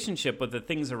relationship with the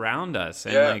things around us,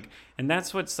 and and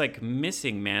that's what's like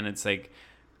missing, man. It's like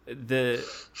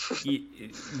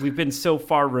we've been so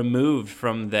far removed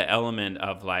from the element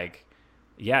of like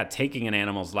taking an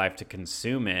animal's life to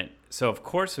consume it, so of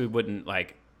course we wouldn't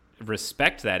like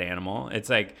respect that animal. It's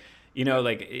like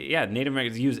Native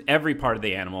Americans use every part of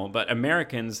the animal, but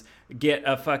Americans get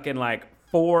a fucking like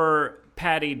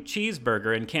 4-patty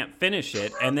cheeseburger and can't finish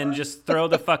it, and then just throw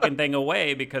the fucking thing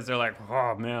away because they're like,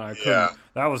 oh man, I couldn't.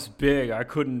 That was big. I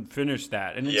couldn't finish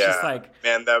that. And it's just like,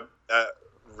 man, that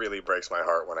really breaks my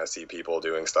heart when I see people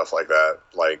doing stuff like that.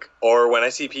 Like, or when I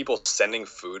see people sending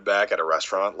food back at a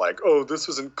restaurant, like, oh, this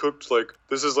isn't cooked. Like,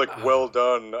 this is like well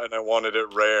done, and I wanted it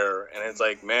rare. And it's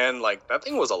like, man, like that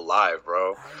thing was alive,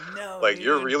 bro. I know, like, dude.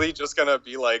 You're really just gonna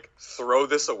be like, throw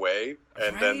this away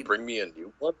and then bring me a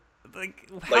new one? Like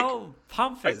how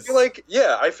pompous. I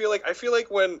feel like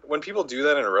when people do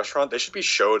that in a restaurant, they should be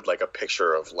showed like a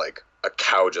picture of like a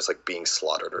cow just like being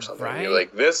slaughtered or something. Right? You're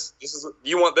like, this is,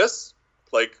 you want this?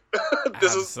 Like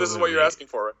this is what you're asking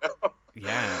for right now.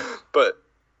 Yeah. But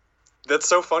that's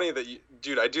so funny that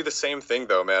dude, I do the same thing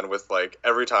though, man, with like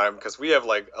every time, because we have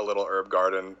like a little herb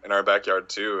garden in our backyard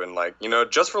too, and like,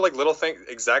 just for like little things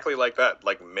exactly like that,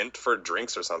 like mint for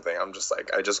drinks or something, I'm just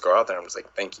like, I just go out there and I'm just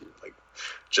like, thank you, like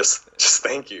just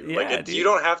thank you. Yeah, you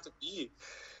don't have to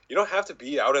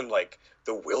be out in like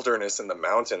the wilderness in the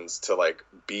mountains to like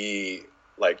be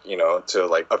like, to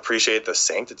like appreciate the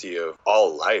sanctity of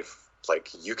all life.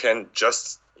 Like you can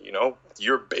just,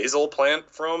 your basil plant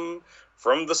from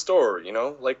the store,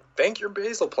 like thank your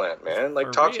basil plant, man.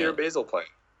 Like talk to your basil plant.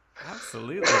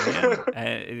 Absolutely, man.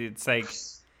 It's like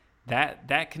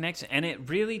that connection, and it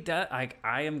really does. Like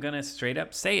I am gonna straight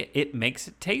up say it. It makes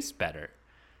it taste better.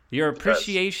 Your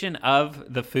appreciation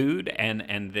of the food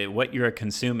and what you're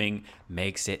consuming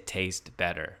makes it taste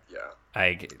better. Yeah.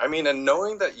 I mean, and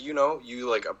knowing that you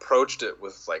like approached it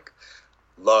with like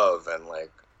love and like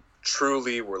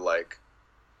truly were like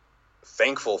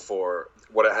thankful for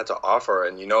what it had to offer,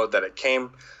 and that it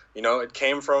came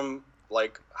from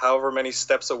like however many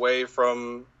steps away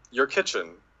from your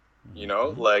kitchen. You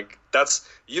know, like that's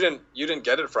you didn't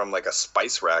get it from like a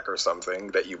spice rack or something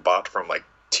that you bought from like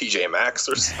TJ Maxx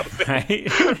or something.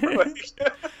 Right.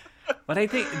 But I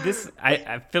think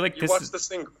I feel like you watch this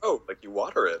thing grow, like you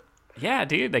water it. Yeah,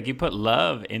 dude, like you put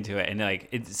love into it, and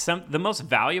like the most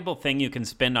valuable thing you can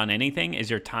spend on anything is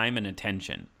your time and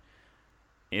attention.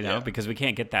 You know, because we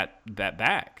can't get that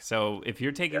back. So if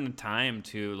you're taking the time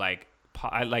to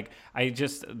I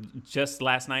just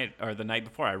last night or the night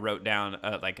before I wrote down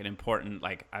like an important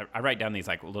I write down these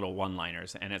like little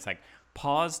one-liners, and it's like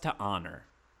pause to honor.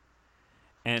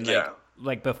 And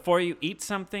like before you eat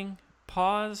something,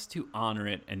 pause to honor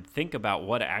it and think about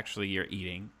what actually you're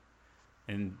eating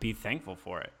and be thankful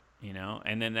for it, you know?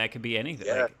 And then that could be anything.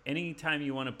 Yeah. Like anytime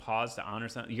you want to pause to honor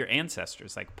something, your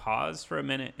ancestors, like pause for a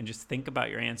minute and just think about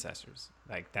your ancestors.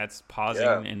 Like that's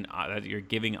pausing and you're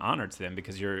giving honor to them,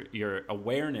 because your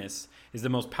awareness is the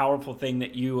most powerful thing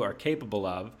that you are capable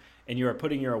of, and you are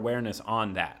putting your awareness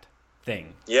on that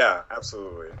thing. Yeah,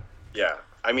 absolutely. Yeah.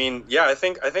 I mean, yeah, I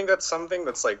think that's something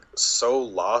that's like so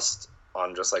lost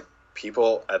on just like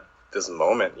people at this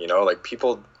moment, you know, like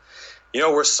people, you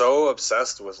know, we're so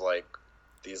obsessed with like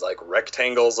these like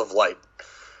rectangles of light,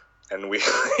 and we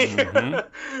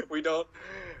we don't,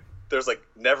 there's like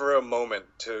never a moment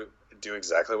to do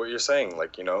exactly what you're saying,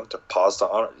 like, you know, to pause to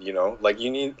honor, you know, like you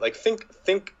need like think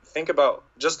about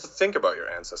your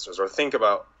ancestors, or think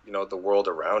about, you know, the world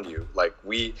around you. Like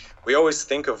we always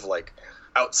think of like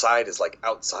outside is like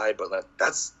outside, but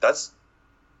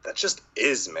that just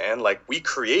is, man. Like we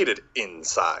created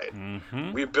inside.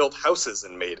 We built houses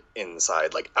and made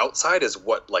inside. Like outside is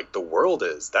what like the world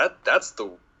is. That's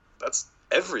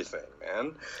everything,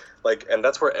 man. Like, and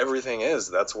that's where everything is.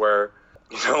 That's where,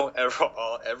 you know,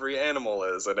 every animal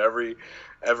is, and every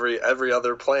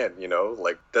other plant, you know,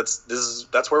 like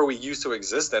that's where we used to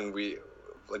exist, and we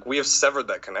have severed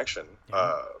that connection.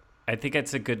 I think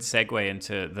it's a good segue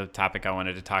into the topic I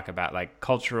wanted to talk about, like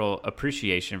cultural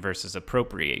appreciation versus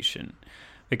appropriation,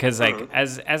 because like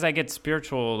as I get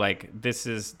spiritual, like this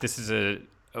is a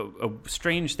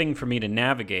strange thing for me to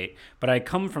navigate, but I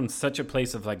come from such a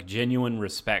place of like genuine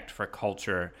respect for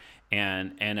culture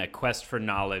and a quest for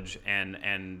knowledge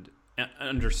and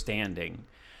understanding.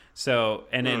 So,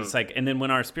 and it's like, and then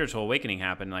when our spiritual awakening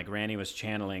happened, like Randy was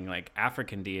channeling like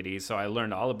African deities. So I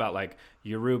learned all about like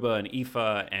Yoruba and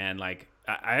Ifa, and like,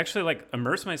 I actually like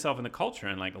immersed myself in the culture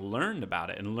and like learned about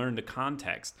it and learned the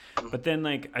context. But then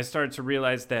like, I started to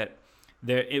realize that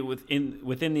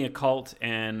within the occult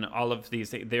and all of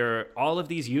these, there are all of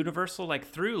these universal like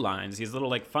through lines, these little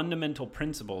like fundamental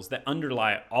principles that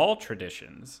underlie all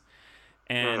traditions.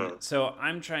 And so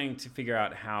I'm trying to figure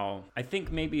out how, I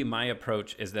think maybe my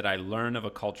approach is that I learn of a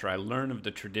culture, I learn of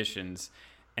the traditions,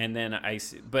 and then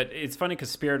but it's funny because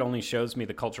Spirit only shows me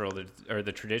the culture or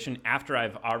the tradition after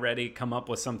I've already come up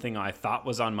with something I thought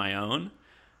was on my own.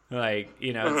 Like,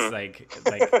 you know, it's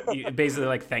like basically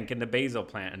like thanking the basil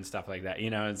plant and stuff like that. You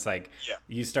know, it's like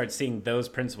you start seeing those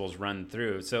principles run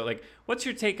through. So like, what's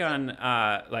your take on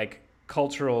like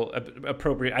cultural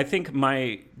appropriate? I think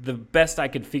the best I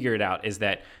could figure it out is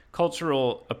that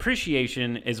cultural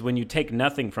appreciation is when you take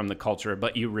nothing from the culture,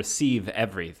 but you receive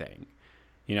everything.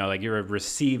 You know, like you're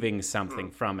receiving something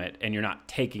from it and you're not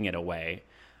taking it away.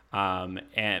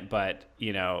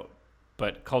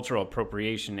 But cultural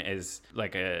appropriation is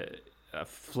like a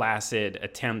flaccid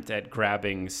attempt at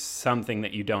grabbing something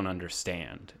that you don't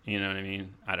understand. You know what I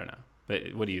mean? I don't know.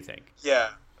 But what do you think? Yeah,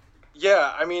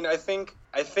 I mean, I think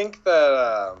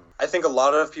that I think a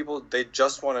lot of people, they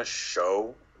just want to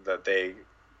show that they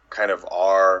kind of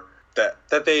are that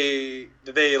they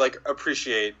like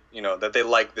appreciate, you know, that they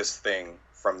like this thing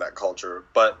from that culture,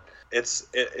 but it's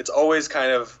always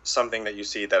kind of something that you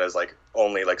see that is like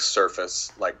only like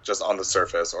surface, like just on the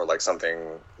surface, or like something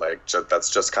like that's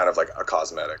just kind of like a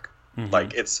cosmetic.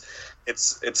 Like it's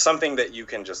something that you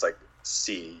can just like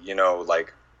see, you know.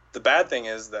 Like the bad thing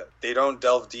is that they don't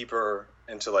delve deeper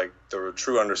into like the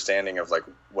true understanding of like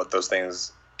what those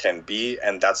things can be,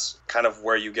 and that's kind of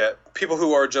where you get people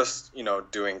who are just, you know,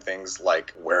 doing things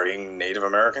like wearing Native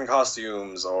American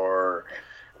costumes, or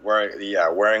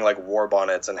wearing like war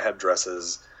bonnets and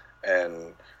headdresses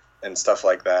and stuff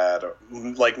like that.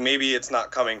 Like maybe it's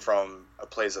not coming from a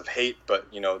place of hate, but,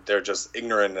 you know, they're just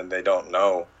ignorant and they don't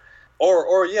know.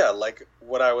 Or like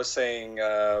what I was saying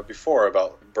before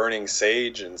about burning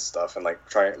sage and stuff, and like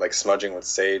trying like smudging with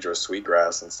sage or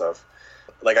sweetgrass and stuff.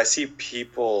 Like I see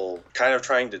people kind of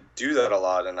trying to do that a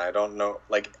lot, and I don't know,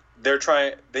 like they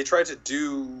try to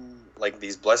do like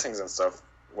these blessings and stuff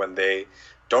when they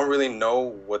don't really know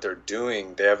what they're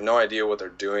doing. They have no idea what they're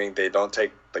doing. They don't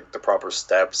take like the proper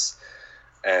steps,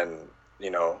 and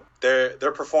they're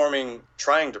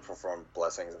trying to perform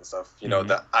blessings and stuff.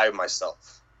 That I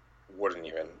myself wouldn't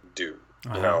even do.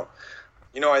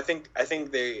 I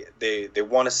think they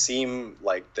want to seem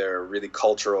like they're really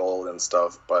cultural and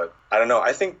stuff, but I don't know.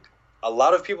 I think a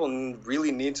lot of people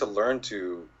really need to learn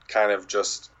to kind of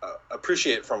just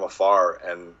appreciate from afar,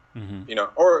 and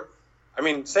or I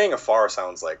mean, saying afar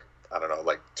sounds like, I don't know,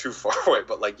 like too far away,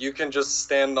 but like you can just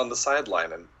stand on the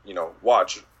sideline and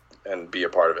watch and be a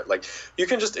part of it. Like you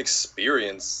can just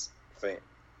experience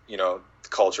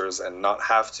cultures and not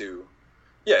have to,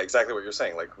 yeah, exactly what you're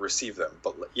saying, like receive them,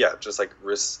 but yeah, just like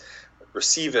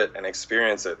receive it and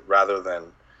experience it rather than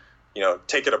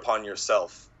take it upon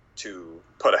yourself to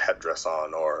put a headdress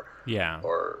on or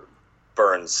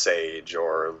burn sage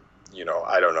or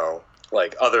I don't know,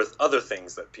 like other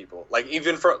things that people like,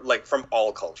 even from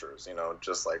all cultures,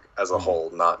 just like as a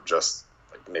whole, not just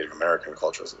like Native American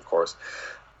cultures, of course.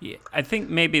 Yeah, I think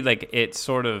maybe like it's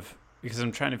sort of, because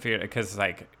I'm trying to figure it,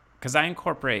 because I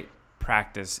incorporate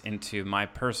practice into my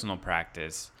personal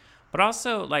practice, but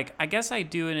also like I guess I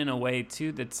do it in a way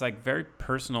too that's like very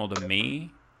personal to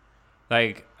me.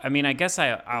 Like, I mean, I guess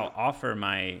I'll offer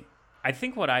I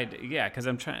think what because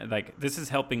I'm trying, like, this is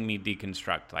helping me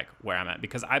deconstruct like where I'm at,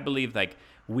 because I believe like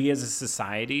we as a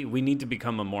society, we need to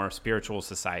become a more spiritual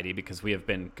society, because we have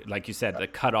been, like you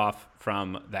said, cut off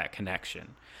from that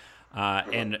connection.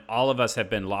 And all of us have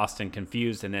been lost and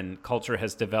confused, and then culture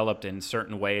has developed in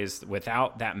certain ways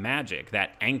without that magic,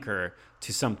 that anchor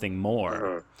to something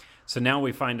more. So now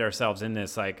we find ourselves in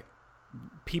this, like,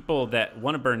 people that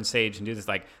want to burn sage and do this,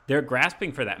 like, they're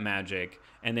grasping for that magic,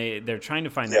 and they're trying to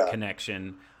find that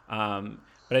connection.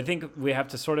 But I think we have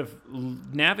to sort of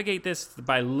navigate this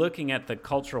by looking at the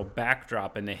cultural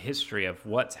backdrop and the history of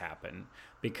what's happened,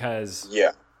 because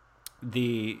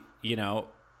the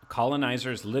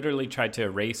colonizers literally tried to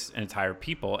erase an entire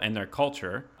people and their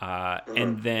culture.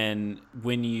 And then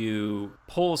when you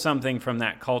pull something from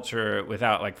that culture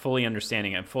without like fully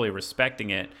understanding it and fully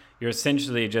respecting it, you're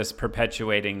essentially just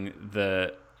perpetuating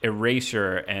the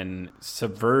erasure and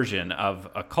subversion of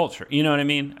a culture. You know what I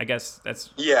mean? I guess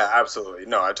that's... Yeah, absolutely.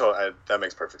 No, that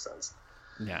makes perfect sense.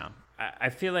 Yeah. I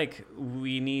feel like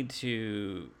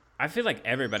I feel like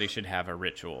everybody should have a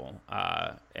ritual,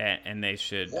 and they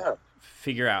should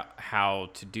figure out how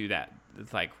to do that,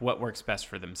 like what works best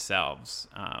for themselves.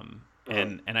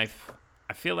 And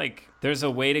I feel like there's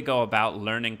a way to go about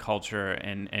learning culture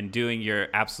and doing your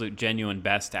absolute genuine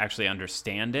best to actually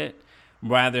understand it,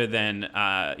 rather than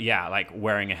like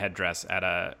wearing a headdress at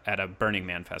a Burning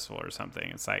Man festival or something.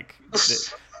 It's like,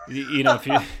 if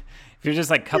you're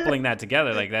just like coupling that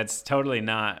together, like that's totally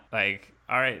not like,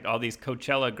 all right, all these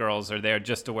Coachella girls are there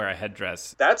just to wear a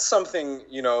headdress. That's something,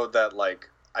 that like,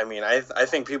 I mean, I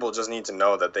think people just need to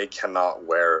know that they cannot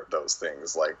wear those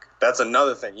things. Like, that's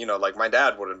another thing, like my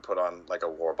dad wouldn't put on like a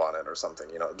war bonnet or something,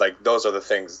 like those are the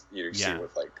things you see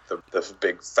with like the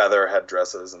big feather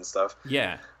headdresses and stuff.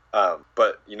 Yeah.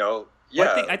 But,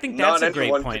 I think that's a great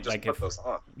point. Like,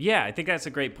 I think that's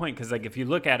a great point, because like if you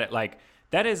look at it, like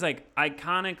that is like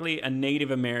iconically a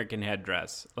Native American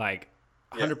headdress, like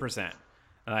 100%.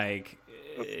 Like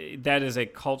that is a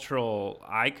cultural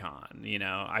icon,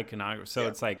 iconography. So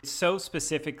it's like so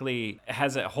specifically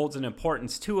holds an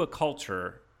importance to a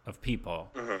culture of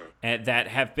people that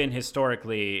have been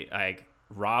historically like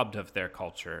robbed of their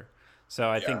culture. So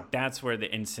I think that's where the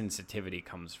insensitivity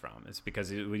comes from. It's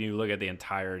because when you look at the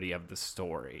entirety of the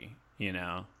story,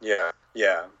 Yeah.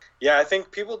 I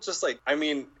think people just like, I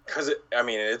mean, because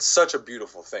it's such a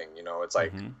beautiful thing, It's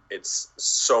like it's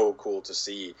so cool to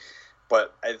see.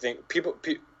 But I think people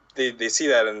they see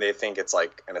that and they think it's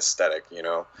like an aesthetic,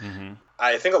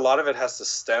 I think a lot of it has to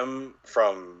stem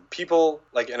from people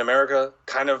like in America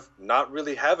kind of not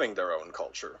really having their own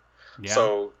culture. Yeah.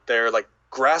 So they're like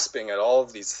grasping at all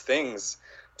of these things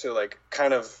to like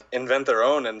kind of invent their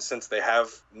own. And since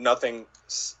nothing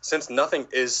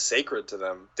is sacred to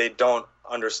them, they don't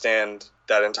understand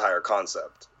that entire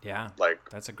concept. Yeah. Like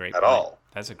that's a great at point. all.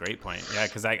 That's a great point. Yeah.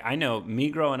 Cause I know me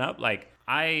growing up, like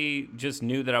I just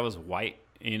knew that I was white,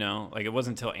 like it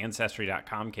wasn't until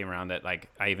ancestry.com came around that like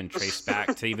I even traced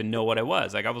back to even know what I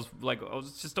was. Like I was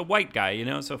just a white guy,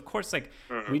 So of course, like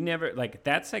we never, like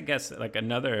that's, I guess, like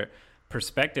another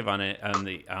perspective on it,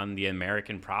 on the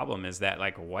American problem is that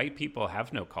like white people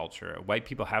have no culture. White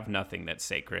people have nothing that's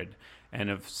sacred.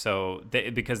 And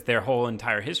because their whole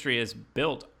entire history is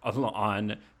built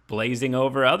on blazing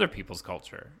over other people's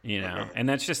culture, and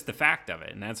that's just the fact of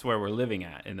it. And that's where we're living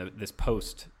at in this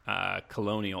post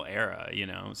colonial era,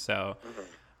 So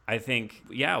I think,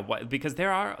 yeah, because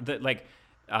there are like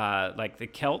the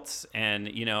Celts and,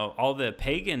 you know, all the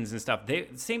pagans and stuff.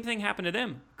 Same thing happened to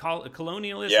them.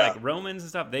 Colonialists, Yeah. like Romans and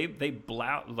stuff. They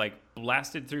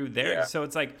blasted through there. Yeah. So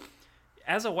it's like,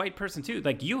 as a white person too,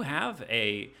 like you have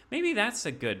maybe that's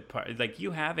a good part. Like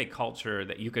you have a culture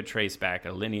that you could trace back,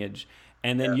 a lineage,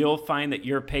 and then you'll find that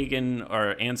your pagan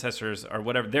or ancestors or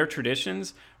whatever, their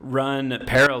traditions run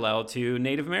parallel to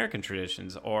Native American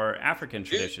traditions or African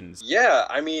traditions. Yeah,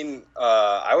 I mean,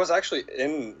 I was actually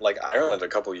in like Ireland a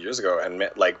couple of years ago, and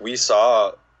like we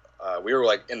saw, we were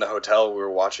like in the hotel, we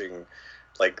were watching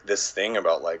like this thing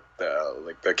about like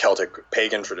the Celtic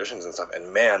pagan traditions and stuff,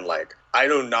 and man, like I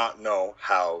do not know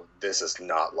how this is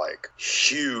not like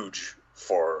huge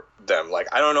for them. Like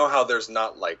I don't know how there's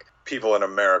not like people in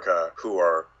America who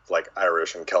are like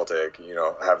Irish and Celtic, you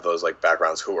know, have those like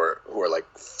backgrounds who are like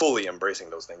fully embracing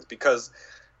those things, because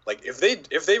like if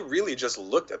they really just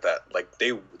looked at that, like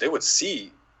they would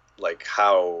see like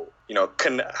how, you know,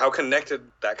 how connected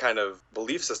that kind of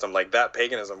belief system, like that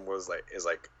paganism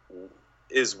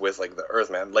is with like the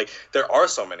earth, man. Like there are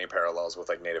so many parallels with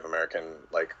like Native American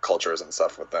like cultures and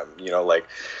stuff with them, you know, like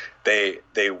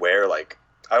they wear like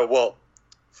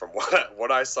from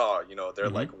what I saw, you know, they're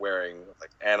like wearing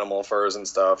like animal furs and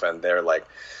stuff, and they're like,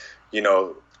 you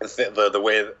know, the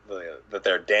way that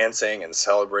they're dancing and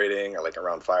celebrating like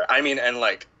around fire. I mean, and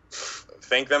like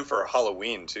thank them for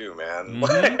Halloween too, man.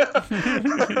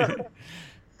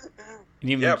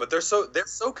 Yeah, but they're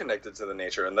so connected to the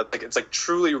nature, and that like it's like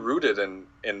truly rooted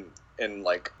in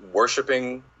like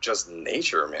worshiping just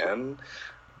nature, man.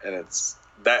 And it's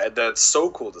that's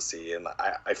so cool to see, and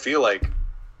I feel like,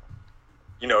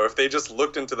 you know, if they just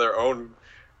looked into their own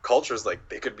cultures, like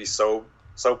they could be so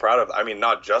proud of. I mean,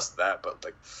 not just that, but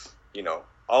like, you know,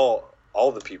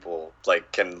 all the people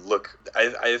like can look.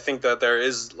 I think that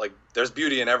there's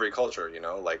beauty in every culture, you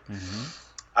know, like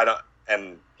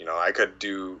you know, I could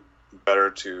do better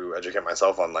to educate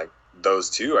myself on like those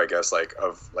two, I guess, like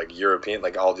of like European,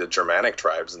 like all the Germanic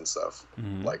tribes and stuff,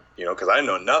 like, you know, because I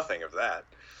know nothing of that,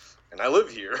 and I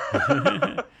live here.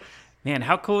 Man,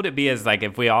 how cool would it be as like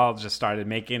if we all just started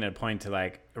making it a point to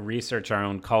like research our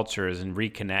own cultures and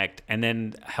reconnect, and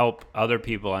then help other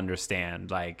people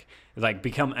understand, like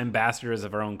become ambassadors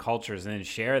of our own cultures, and then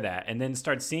share that, and then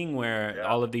start seeing where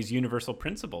all of these universal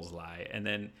principles lie, and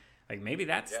then like maybe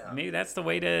that's the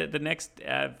way to the next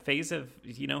phase of,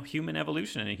 you know, human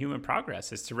evolution and human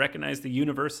progress, is to recognize the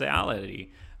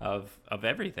universality of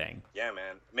everything. Yeah,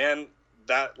 man.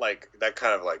 That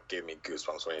kind of like gave me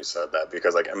goosebumps when you said that,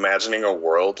 because like imagining a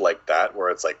world like that where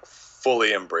it's like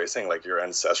fully embracing like your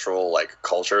ancestral like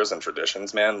cultures and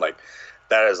traditions, man, like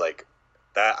that is like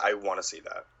that I want to see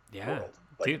that world.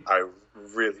 Like, dude. I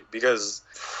really, because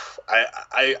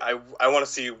I want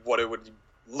to see what it would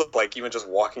look like even just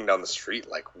walking down the street,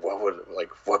 like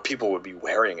what people would be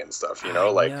wearing and stuff, you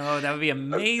know, like no, that would be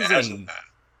amazing.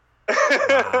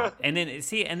 Wow. And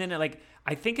then like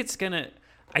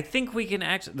I think we can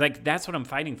actually, like, that's what I'm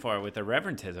fighting for with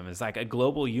irreverentism, is like a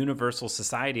global universal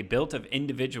society built of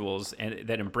individuals and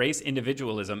that embrace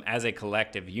individualism as a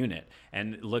collective unit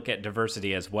and look at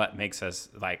diversity as what makes us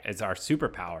like, as our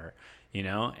superpower, you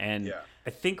know? And I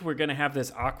think we're going to have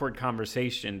this awkward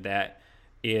conversation that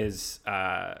is,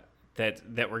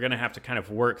 that we're going to have to kind of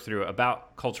work through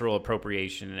about cultural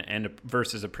appropriation and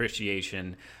versus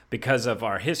appreciation because of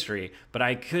our history. But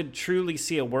I could truly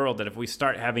see a world that if we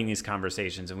start having these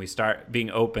conversations and we start being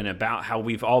open about how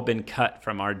we've all been cut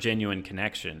from our genuine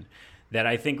connection, that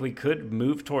I think we could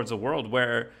move towards a world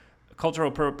where cultural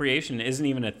appropriation isn't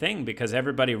even a thing, because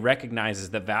everybody recognizes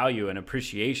the value and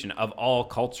appreciation of all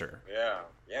culture.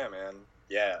 Yeah, man.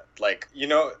 Yeah, like, you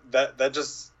know, I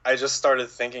just started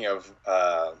thinking of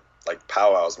like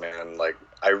powwows, man. Like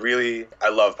I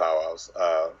love powwows.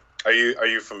 Are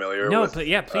you familiar? No, with, but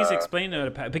yeah, please explain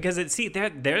it, because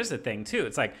there's the thing too.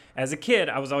 It's like, as a kid,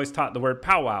 I was always taught the word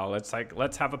powwow. It's like,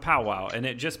 let's have a powwow, and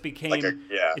it just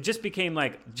became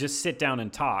like just sit down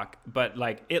and talk. But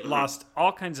like it lost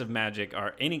all kinds of magic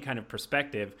or any kind of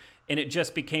perspective, and it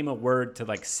just became a word to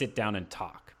like sit down and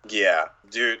talk. Yeah,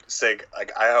 dude, sick.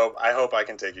 Like I hope I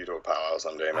can take you to a powwow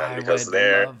someday, man. Because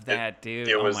I would love that, dude.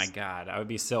 Oh my god, I would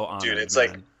be so honored. Dude, it's man.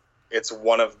 like, it's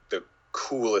one of the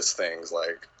coolest things.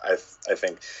 Like I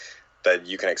think that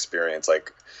you can experience.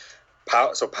 Like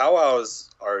so powwows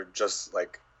are just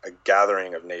like a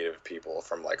gathering of native people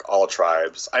from like all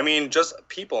tribes. I mean, just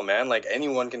people, man. Like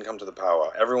anyone can come to the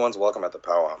powwow. Everyone's welcome at the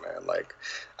powwow, man. Like,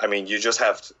 I mean, you just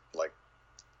have to like.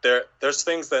 There's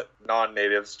things that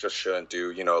non-natives just shouldn't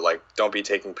do, you know, like don't be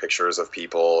taking pictures of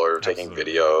people or taking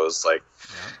videos,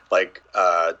 like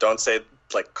don't say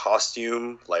like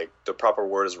costume, like the proper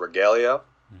word is regalia.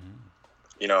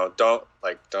 You know,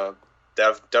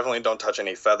 definitely don't touch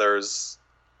any feathers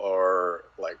or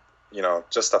like, you know,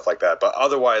 just stuff like that. But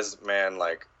otherwise, man,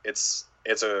 like it's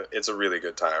a really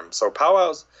good time. So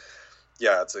powwows,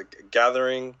 yeah, it's a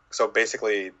gathering. So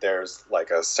basically, there's like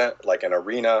an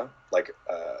arena, like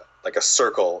a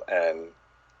circle, and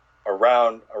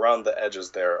around the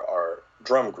edges there are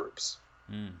drum groups.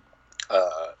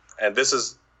 And this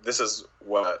is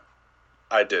what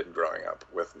I did growing up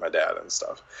with my dad and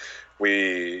stuff.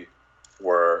 We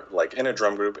were like in a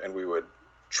drum group, and we would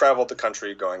travel the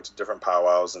country going to different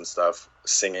powwows and stuff,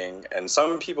 singing. And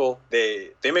some people,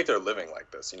 they make their living like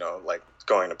this, you know, like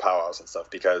going to powwows and stuff,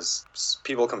 because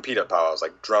people compete at powwows,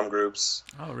 like drum groups.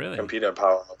 Oh, really? Compete at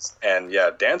powwows. And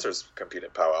yeah, dancers compete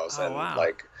at powwows. Oh, and wow.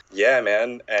 like, yeah,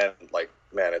 man. And like,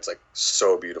 man, it's like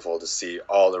so beautiful to see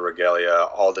all the regalia,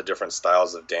 all the different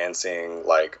styles of dancing,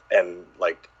 like, and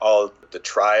like all the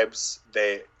tribes,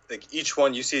 they like each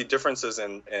one, you see differences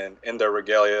in their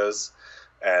regalias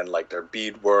and like their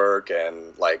beadwork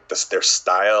and like their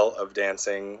style of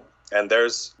dancing. And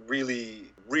there's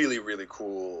really, really, really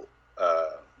cool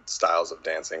styles of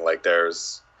dancing. Like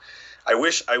there's, I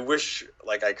wish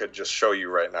like I could just show you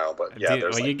right now, but yeah, Dude,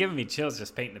 there's well, like, you're giving me chills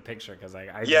just painting the picture, because I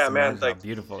yeah, just man, imagine like, how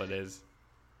beautiful it is.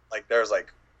 like there's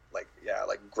like yeah,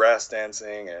 like grass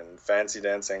dancing and fancy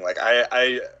dancing. Like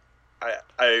I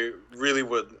really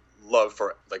would love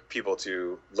for like people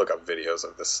to look up videos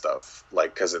of this stuff,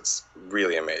 like, because it's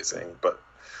really amazing. But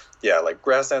yeah, like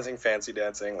grass dancing, fancy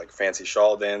dancing, like fancy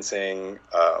shawl dancing.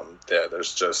 Yeah,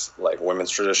 there's just like women's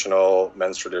traditional,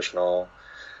 men's traditional.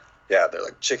 Yeah, they're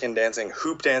like chicken dancing.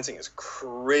 Hoop dancing is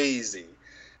crazy.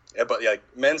 Yeah, but yeah, like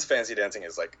men's fancy dancing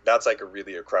is like, that's like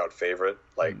a crowd favorite.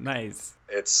 Like, Nice.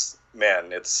 it's,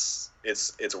 man, it's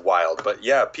wild. But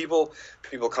yeah, people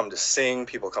come to sing,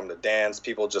 people come to dance,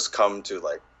 people just come to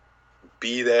like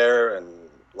be there, and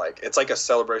like it's like a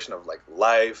celebration of like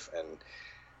life and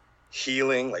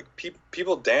healing. Like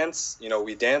people dance, you know,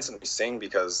 we dance and we sing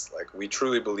because like we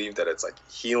truly believe that it's like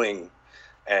healing,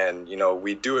 and you know,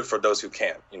 we do it for those who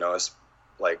can't, you know. It's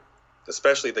like,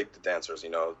 especially like the dancers, you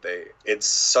know, it's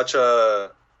such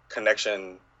a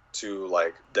connection to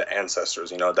like the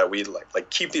ancestors, you know, that we like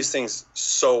keep these things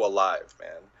so alive,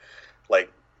 man.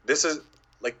 Like this is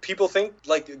like, people think,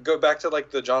 like, go back to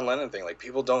like the John Lennon thing, like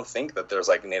people don't think that there's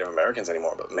like Native Americans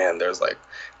anymore, but man, there's like,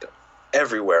 they're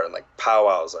everywhere. And like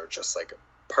powwows are just like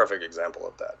a perfect example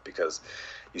of that, because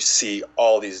you see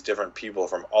all these different people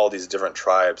from all these different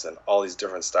tribes and all these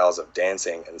different styles of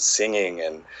dancing and singing.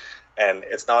 And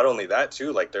it's not only that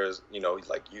too, like there's, you know,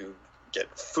 like you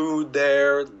get food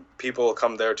there, people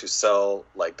come there to sell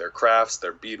like their crafts,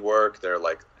 their beadwork, their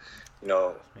like, you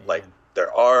know, like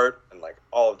their art and like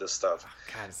all of this stuff.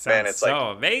 God, it sounds Man, it's so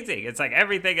like amazing. It's like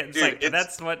everything. It's dude, like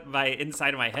that's what my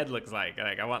inside of my head looks like.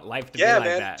 Like I want life to be yeah, like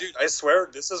man, that. dude, I swear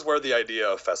this is where the idea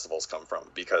of festivals come from,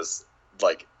 because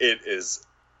like it is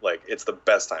like, it's the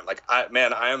best time. Like I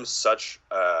am such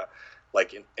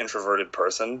like an introverted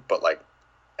person, but like,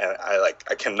 and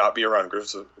I cannot be around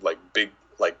groups of like big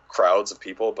like crowds of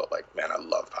people, but like, man, I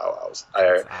love powwows.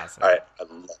 That's awesome. I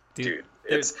love, dude,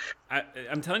 it's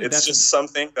I'm telling you, it's that's just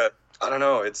something that, I don't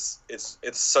know, it's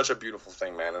such a beautiful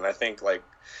thing, man. And I think like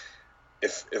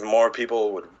if more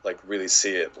people would like really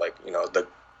see it, like, you know,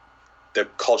 the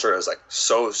culture is like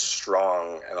so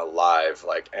strong and alive,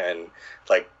 like, and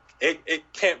like it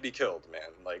can't be killed,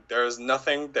 man. Like there's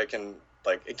nothing that can,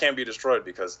 like, it can't be destroyed,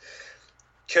 because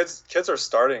kids are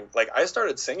starting, like I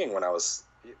started singing when I was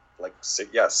like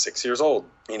 6 years old,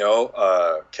 you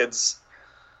know. Kids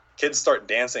start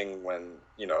dancing when,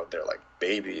 you know, they're like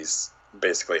babies,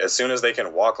 basically. As soon as they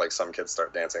can walk, like some kids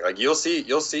start dancing. Like you'll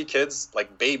see kids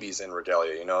like babies in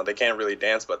regalia, you know, they can't really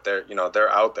dance, but they're, you know, they're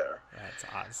out there. That's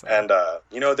awesome. And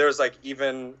you know, there's like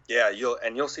even, yeah,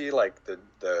 you'll see like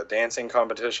the dancing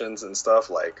competitions and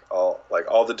stuff, like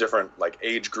all the different like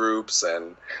age groups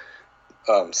and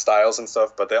styles and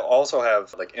stuff. But they'll also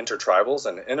have like intertribals,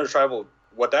 and intertribal,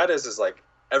 what that is like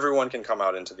everyone can come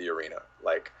out into the arena,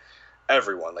 like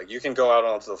everyone, like you can go out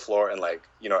onto the floor and like,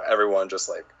 you know, everyone just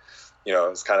like, you know,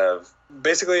 it's kind of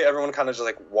basically everyone kind of just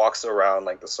like walks around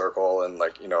like the circle and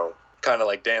like, you know, kind of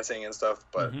like dancing and stuff.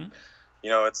 But you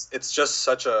know, it's just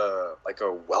such a like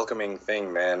a welcoming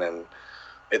thing, man. And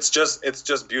it's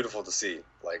just beautiful to see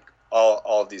like all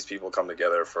of these people come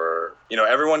together for, you know,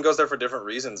 everyone goes there for different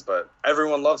reasons, but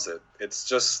everyone loves it. It's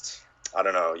just, I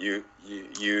don't know,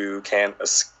 you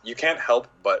can't help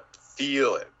but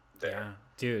feel it there. Yeah.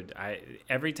 Dude,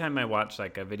 every time I watch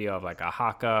like a video of like a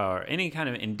haka or any kind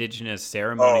of indigenous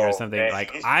ceremony or something, man.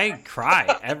 like I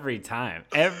cry every time.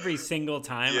 Every single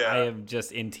time Yeah. I am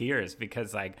just in tears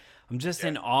because like I'm just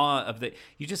in awe of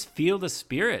you just feel the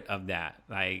spirit of that.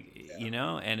 Like, you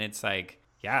know, and it's like,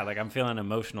 yeah, like I'm feeling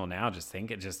emotional now just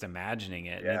imagining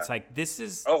it. And it's like this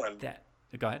is that.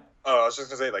 Go ahead. Oh, I was just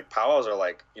gonna say, like, powwows are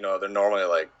like, you know, they're normally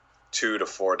like 2 to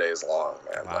 4 days long,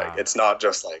 man. Wow. Like it's not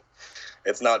just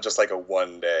like a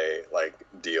 1 day like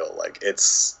deal. Like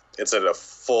it's a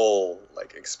full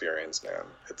like experience, man.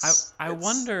 I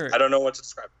wonder. I don't know what to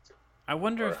describe it to. I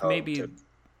wonder if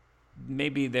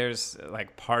maybe there's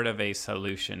like part of a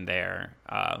solution there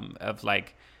of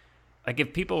like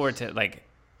if people were to like,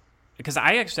 because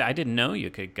I didn't know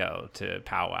you could go to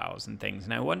powwows and things,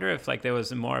 and I wonder if like there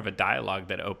was more of a dialogue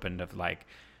that opened of like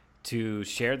to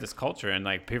share this culture and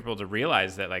like people to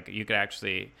realize that like you could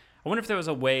actually. I wonder if there was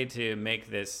a way to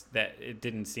make this that it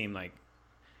didn't seem like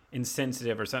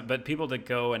insensitive or something, but people to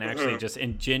go and actually just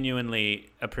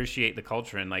genuinely appreciate the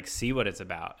culture and like see what it's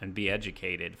about and be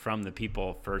educated from the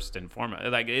people first and foremost.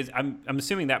 Like, I'm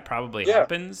assuming that probably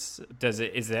happens.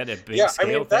 Is that a big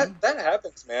scale thing? that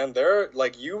happens, man. There,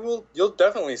 like you'll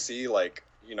definitely see like,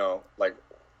 you know, like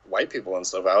white people and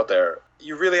stuff out there.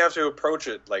 You really have to approach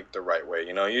it like the right way,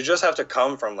 you know. You just have to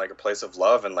come from like a place of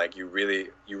love and like you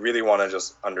really want to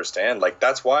just understand. Like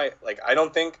that's why like I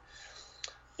don't think,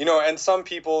 you know, and some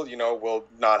people, you know, will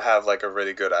not have like a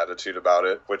really good attitude about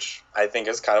it, which I think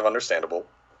is kind of understandable.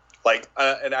 Like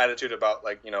an attitude about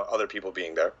like, you know, other people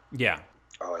being there. Yeah.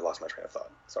 Oh, I lost my train of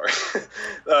thought. Sorry.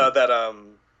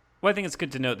 Well, I think it's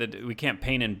good to note that we can't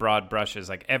paint in broad brushes.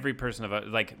 Like every person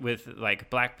like with like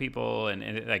black people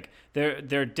and like there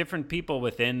are different people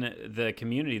within the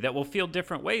community that will feel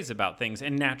different ways about things,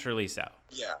 and naturally so.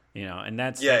 Yeah. You know, and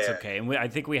that's okay. And I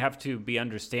think we have to be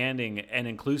understanding and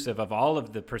inclusive of all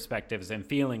of the perspectives and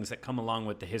feelings that come along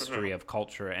with the history of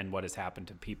culture and what has happened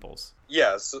to peoples.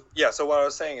 Yeah. So what I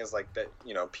was saying is like that,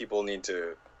 you know, people need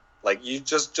to like you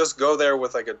just go there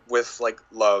with like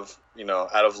love, you know,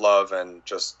 out of love, and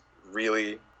just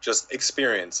really just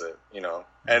experience it, you know,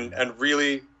 and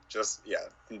really just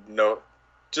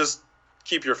just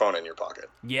keep your phone in your pocket.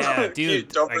 Yeah, dude.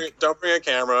 don't bring a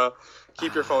camera.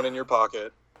 Keep your phone in your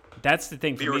pocket. That's the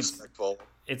thing for me. Be respectful.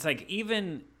 It's like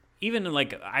even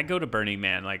like I go to Burning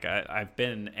Man, like I've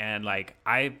been, and like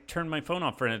I turned my phone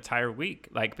off for an entire week,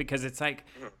 like because it's like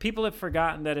people have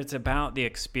forgotten that it's about the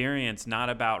experience,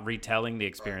 not about retelling the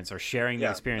experience or sharing the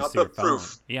experience through your phone.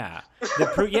 Yeah, the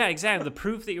proof. Yeah, exactly. The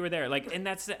proof that you were there, like, and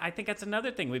I think that's another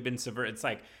thing we've been subverted. It's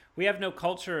like we have no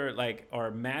culture, like,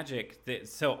 or magic.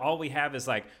 So all we have is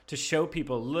like to show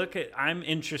people, look at, I'm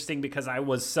interesting because I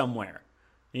was somewhere.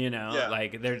 You know,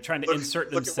 like they're trying to insert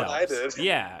themselves. Look at what I did.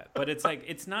 Yeah, but it's like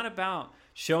it's not about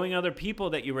showing other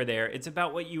people that you were there. It's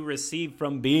about what you received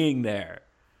from being there.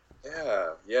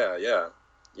 Yeah,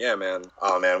 man.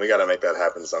 Oh man, we got to make that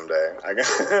happen someday.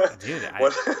 Dude,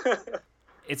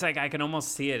 it's like I can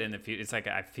almost see it in the future. It's like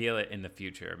I feel it in the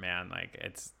future, man. Like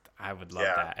I would love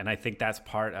that, and I think that's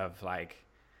part of like.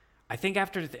 I think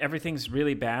after everything's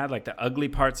really bad, like the ugly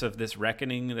parts of this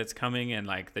reckoning that's coming and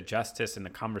like the justice and the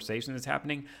conversation that's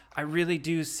happening, I really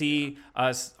do see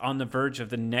us on the verge of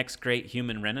the next great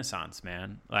human renaissance,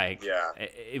 man. Like,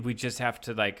 we just have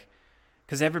to like,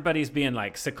 because everybody's being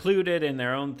like secluded in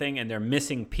their own thing and they're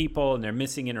missing people and they're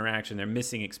missing interaction, they're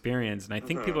missing experience. And I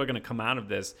think people are going to come out of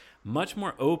this much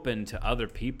more open to other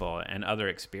people and other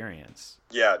experience.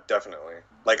 Yeah, definitely.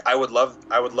 Like I would love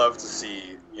to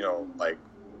see, you know, like,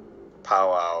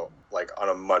 powwow like on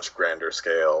a much grander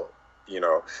scale, you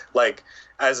know, like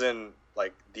as in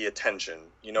like the attention,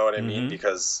 you know what I mean?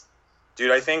 Because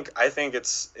dude, I think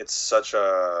it's such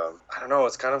a, I don't know,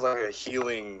 it's kind of like a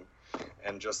healing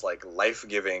and just like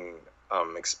life-giving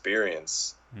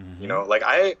experience, you know, like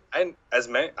I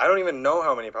don't even know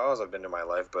how many powwows I've been in my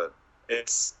life, but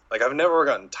it's like I've never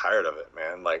gotten tired of it,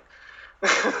 man. Like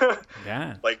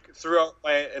like throughout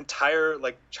my entire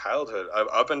like childhood,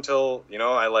 up until, you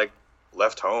know, I like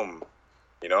left home,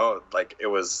 you know, like it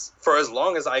was for as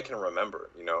long as I can remember,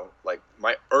 you know, like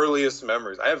my earliest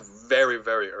memories. I have very,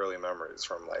 very early memories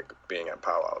from like being at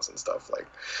powwows and stuff, like,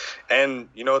 and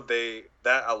you know,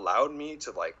 that allowed me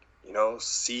to like, you know,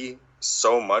 see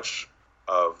so much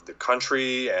of the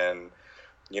country and,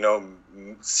 you know,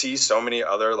 see so many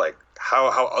other like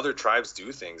how other tribes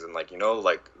do things, and like, you know,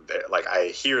 like I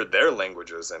hear their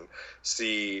languages and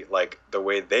see like the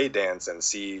way they dance and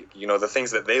see, you know, the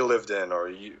things that they lived in,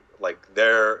 or like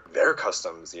their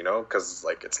customs, you know, because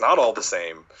like it's not all the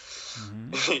same.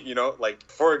 You know, like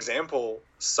for example,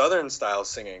 Southern style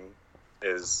singing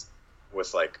is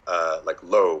with like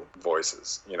low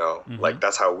voices, you know, like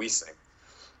that's how we sing.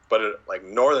 But like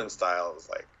Northern style is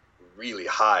like really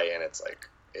high, and it's like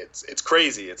it's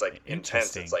crazy. It's like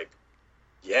intense. It's like,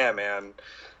 yeah, man.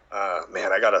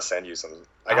 Man, I gotta send you some.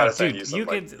 I gotta send you some you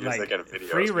like, could, music and videos.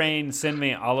 Free reign. Send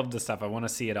me all of the stuff. I want to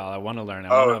see it all. I want to learn. I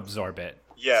want to absorb it.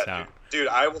 Yeah, so. dude,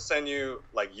 I will send you.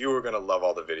 Like, you were gonna love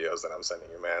all the videos that I'm sending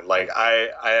you, man. Like,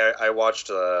 I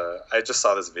watched. I just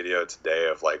saw this video today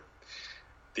of like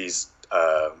these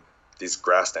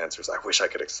grass dancers. I wish I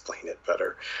could explain it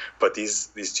better, but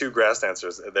these two grass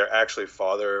dancers, they're actually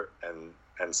father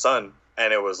and son,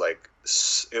 and it was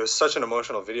such an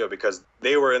emotional video because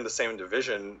they were in the same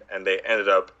division and they ended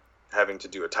up having to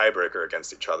do a tiebreaker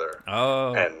against each other.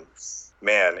 Oh, and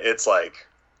man, it's like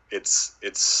it's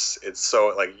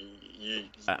so like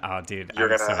oh, dude, you're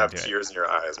gonna have tears in your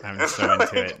eyes, man. I'm so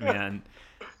into it, man.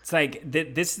 It's like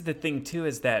this is the thing too,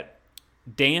 is that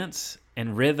dance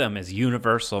and rhythm is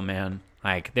universal, man.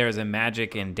 Like, there's a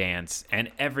magic in dance, and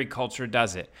every culture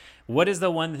does it. What is the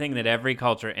one thing that every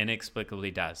culture inexplicably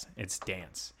does? It's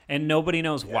dance. And nobody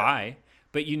knows why,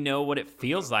 but you know what it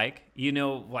feels like. You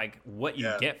know, like, what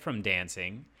you get from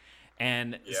dancing.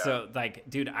 And so, like,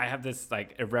 dude, I have this,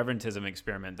 like, irreverentism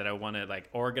experiment that I want to, like,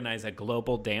 organize a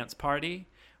global dance party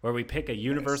where we pick a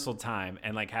universal time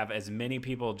and, like, have as many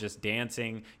people just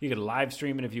dancing. You could live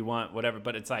stream it if you want, whatever.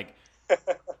 But it's like,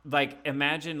 like,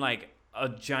 imagine, like, a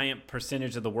giant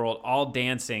percentage of the world all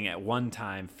dancing at one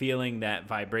time, feeling that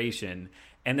vibration.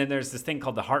 And then there's this thing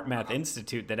called the HeartMath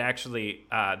Institute that actually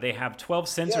they have 12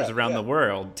 sensors around the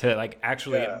world to like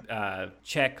actually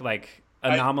check like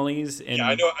anomalies.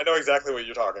 I know exactly what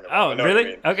you're talking about. Oh,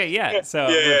 really? Okay, yeah. So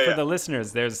for the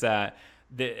listeners, there's the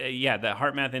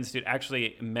HeartMath Institute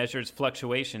actually measures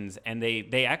fluctuations, and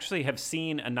they actually have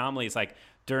seen anomalies like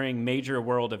during major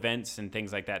world events and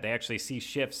things like that. They actually see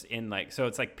shifts in like, so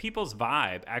it's like people's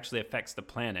vibe actually affects the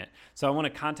planet. So I want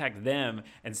to contact them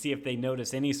and see if they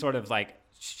notice any sort of like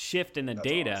shift in the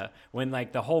data when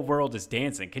like the whole world is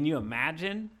dancing. Can you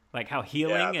imagine like how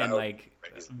healing and like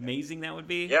amazing that would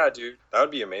be? Yeah, dude, that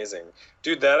would be amazing.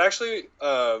 Dude, that actually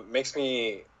makes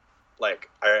me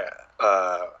like, I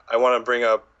want to bring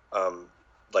up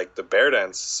like the bear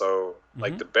dance. So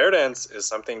like the bear dance is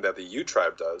something that the Ute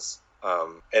tribe does.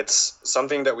 It's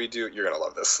something that we do. You're gonna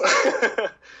love this.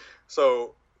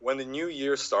 So when the new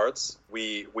year starts,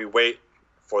 we wait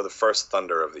for the first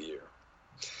thunder of the year.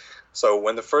 So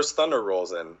when the first thunder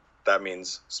rolls in, that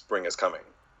means spring is coming,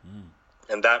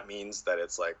 and that means that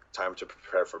it's like time to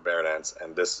prepare for bear dance.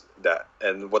 And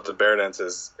and what the bear dance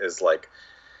is like,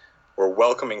 we're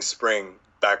welcoming spring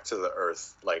back to the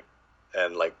earth, like,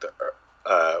 and like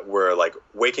we're like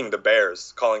waking the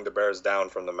bears, calling the bears down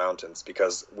from the mountains,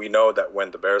 because we know that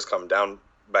when the bears come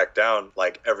back down,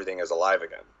 like everything is alive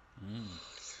again.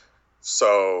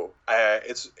 So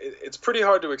it's pretty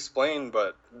hard to explain,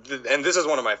 but and this is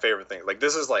one of my favorite things. Like,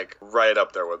 this is like right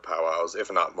up there with powwows,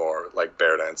 if not more. Like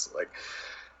bear dance, like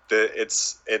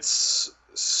it's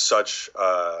such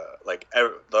like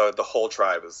the whole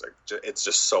tribe is like it's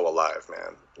just so alive,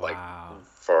 man. Like, wow.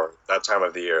 For that time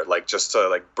of the year, like just to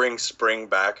like bring spring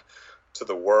back to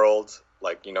the world,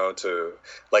 like, you know, to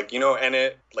like, you know, and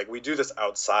it like we do this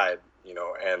outside, you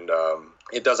know, and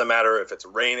it doesn't matter if it's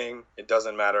raining, it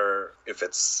doesn't matter if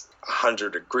it's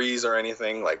 100 degrees or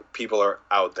anything. Like, people are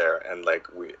out there, and like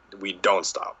we don't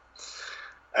stop.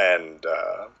 And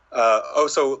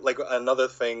so like another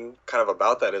thing kind of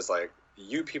about that is like,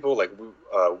 you people, like,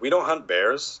 we don't hunt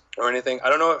bears or anything. I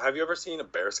don't know. Have you ever seen a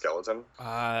bear skeleton?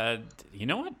 You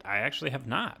know what? I actually have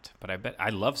not, but I bet I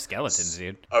love skeletons,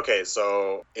 dude. Okay,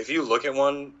 so if you look at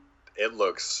one, it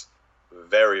looks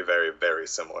very, very, very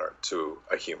similar to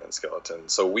a human skeleton.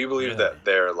 So we believe that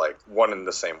they're like one and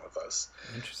the same with us.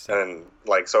 Interesting. And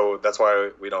like, so that's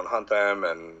why we don't hunt them,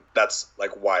 and that's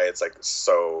like why it's like,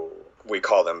 so we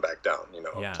call them back down, you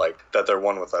know, like that they're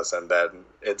one with us, and then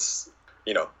it's,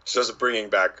 you know, just bringing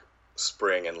back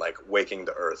spring and like waking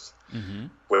the earth,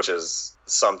 which is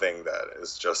something that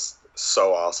is just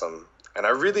so awesome. And I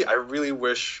really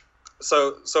wish.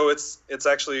 So it's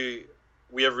actually,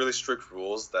 we have really strict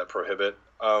rules that prohibit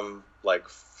like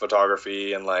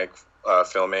photography and like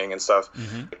filming and stuff.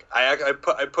 Like,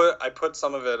 I put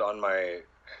some of it on my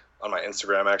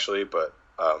Instagram actually, but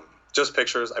just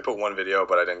pictures. I put one video,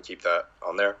 but I didn't keep that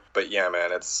on there. But yeah,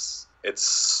 man, it's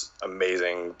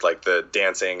amazing. Like, the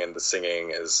dancing and the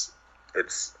singing and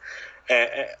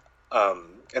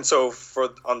so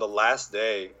on the last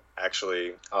day,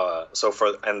 actually,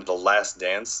 the last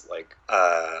dance, like,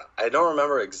 I don't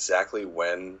remember exactly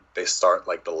when they start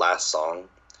like the last song,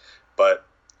 but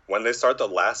when they start the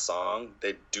last song,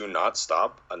 they do not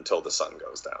stop until the sun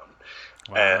goes down.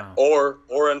 Wow.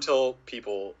 Or until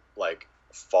people like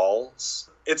falls.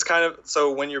 It's kind of,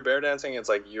 so when you're bear dancing, it's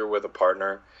like you're with a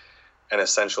partner, and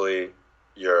essentially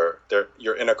you're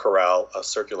in a corral, a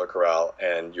circular corral,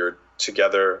 and you're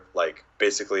together, like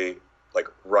basically like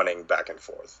running back and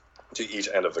forth to each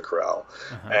end of the corral.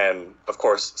 And of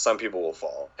course some people will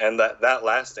fall, and that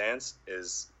last dance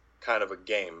is kind of a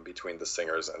game between the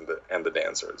singers and the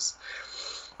dancers.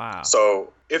 Wow.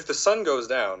 So if the sun goes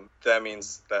down, that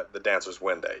means that the dancers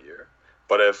win that year.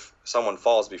 But if someone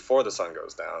falls before the sun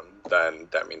goes down, then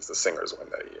that means the singers win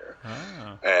that year.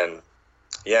 Oh. And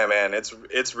yeah, man, it's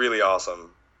really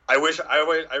awesome. I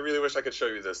really wish I could show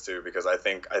you this too, because I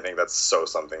think that's so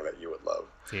something that you would love.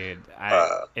 Dude,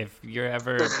 if you're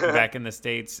ever back in the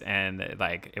States and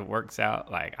like it works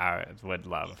out, like I would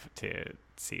love to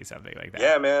see something like that.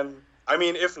 Yeah, man. I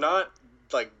mean, if not,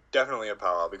 like definitely a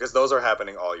powwow, because those are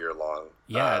happening all year long.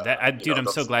 Yeah, dude, I'm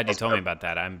so glad you told me about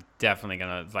that. I'm definitely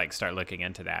gonna like start looking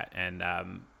into that, and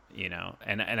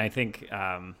and I think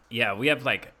we have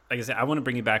like I said, I want to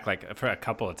bring you back like for a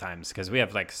couple of times, because we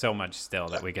have like so much still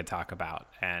that we could talk about,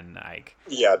 and like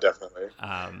yeah, definitely.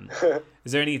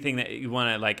 Is there anything that you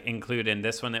want to like include in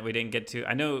this one that we didn't get to?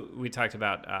 I know we talked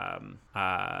about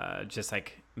just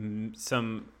like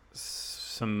some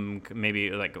maybe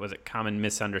like, was it common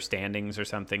misunderstandings or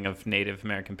something of Native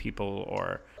American people,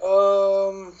 or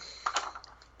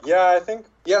yeah, I think,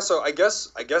 yeah, so I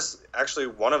guess actually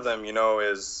one of them,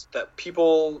 is that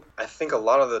people, I think a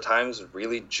lot of the times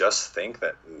really just think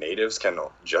that natives can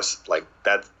just like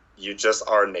that, you just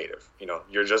are native,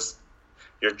 you're just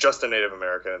a Native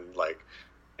American, like,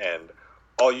 and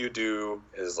all you do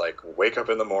is like wake up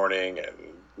in the morning and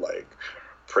like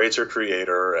pray to your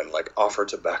creator and like offer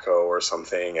tobacco or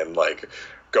something, and like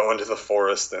go into the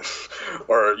forest, and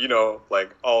or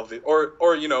like all the or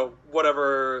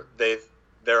whatever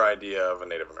their idea of a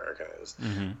Native American is.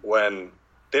 When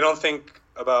they don't think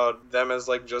about them as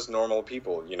like just normal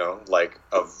people, like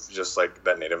of just like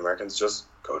that Native Americans just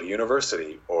go to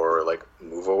university or like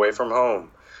move away from home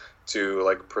to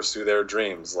like pursue their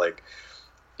dreams. Like,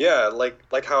 yeah,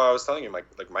 like how I was telling you,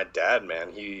 like my dad,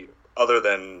 man, he, other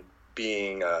than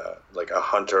being like a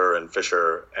hunter and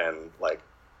fisher, and like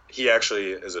he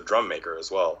actually is a drum maker as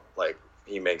well. Like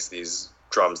he makes these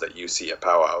drums that you see at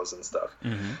powwows and stuff.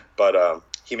 But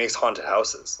he makes haunted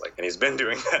houses, like, and he's been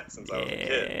doing that since I was a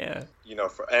kid.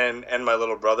 And my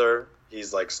little brother,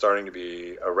 he's like starting to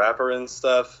be a rapper and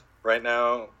stuff right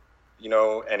now.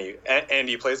 And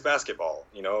he plays basketball.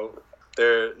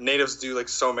 Their natives do like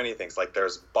so many things. Like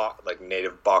there's like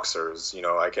native boxers. You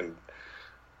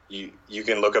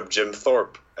can look up Jim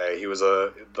Thorpe. He was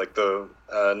the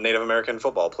Native American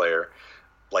football player,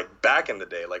 like back in the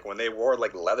day, like when they wore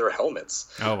like leather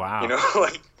helmets. Oh wow!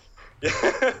 Like,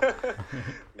 yeah.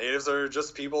 Natives are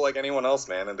just people like anyone else,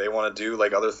 man, and they want to do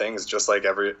like other things, just like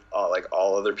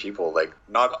all other people. Like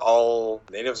not all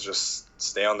natives just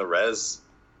stay on the res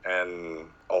and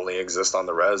only exist on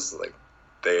the res. Like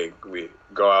we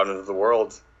go out into the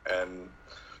world and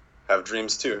have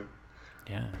dreams too.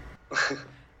 Yeah.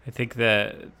 I think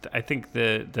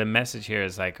the message here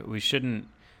is like we shouldn't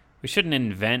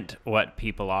invent what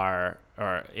people are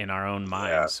or in our own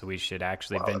minds. Yeah. We should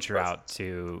actually venture out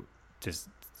to just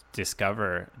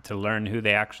discover, to learn who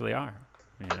they actually are.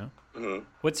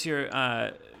 What's your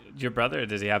brother?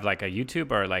 Does he have like a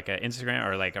YouTube or like an Instagram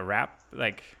or like a rap?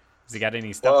 Like, has he got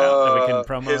any stuff out that we can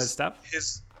promo his stuff?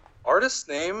 His artist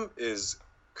name is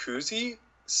Cousy,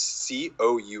 Cousy.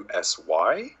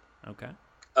 Okay.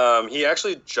 He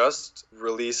actually just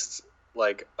released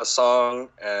like a song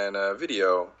and a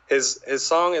video. His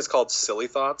song is called Silly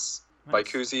Thoughts by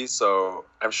Cousy, so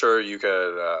I'm sure you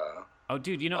could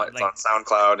dude, it's on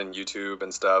SoundCloud and YouTube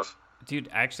and stuff. Dude,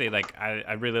 actually, like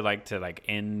I really like to like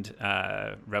end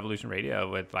Revolution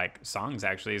Radio with like songs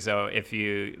actually. So if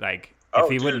you like, if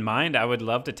you wouldn't mind, I would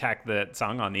love to tack the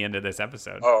song on the end of this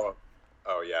episode. Oh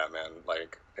yeah, man.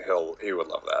 Like he would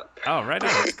love that. Oh, right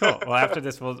on. Cool. Well, after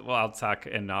this, I'll talk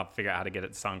and I'll figure out how to get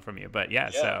a song from you. But yeah,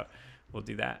 so we'll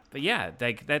do that. But yeah,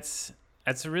 like that's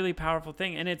a really powerful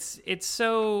thing, and it's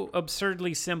so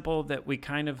absurdly simple that we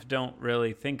kind of don't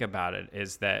really think about it.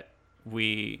 Is that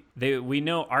we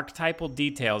know archetypal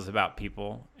details about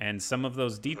people, and some of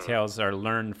those details are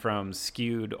learned from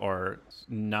skewed or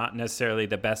not necessarily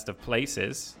the best of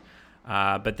places.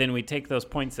 But then we take those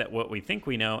points that what we think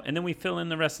we know, and then we fill in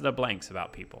the rest of the blanks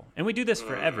about people. And we do this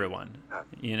for everyone,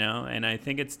 and I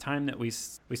think it's time that we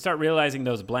start realizing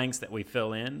those blanks that we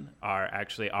fill in are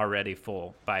actually already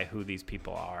full by who these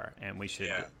people are, and we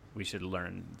should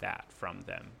learn that from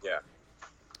them. Yeah.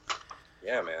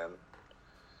 Yeah, man.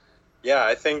 Yeah,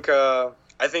 I think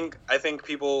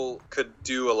people could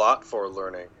do a lot for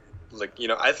learning. Like,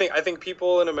 I think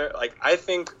people in America, like, I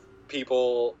think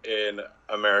people in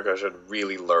America should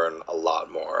really learn a lot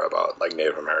more about like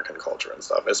Native American culture and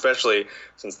stuff, especially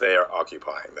since they are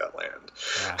occupying that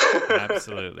Yeah, land.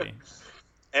 absolutely.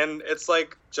 And it's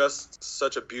like just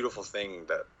such a beautiful thing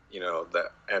that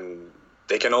and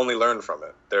they can only learn from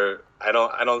it. I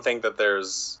don't think that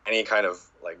there's any kind of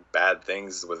like bad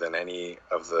things within any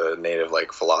of the native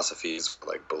like philosophies,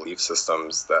 like belief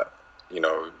systems that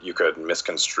you could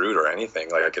misconstrue or anything.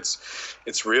 Like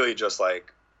it's really just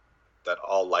like that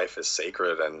all life is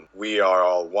sacred and we are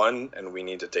all one and we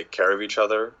need to take care of each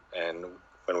other, and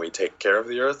when we take care of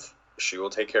the earth, she will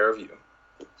take care of you.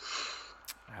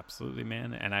 Absolutely,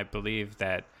 man. And I believe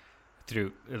that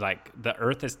through like the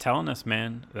earth is telling us,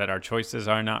 man, that our choices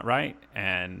are not right.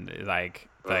 And like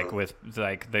with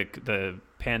like the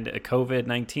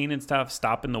COVID-19 and stuff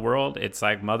stopping the world, it's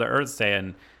like Mother Earth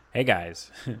saying, hey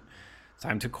guys,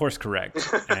 time to course correct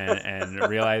and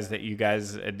realize that you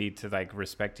guys need to like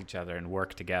respect each other and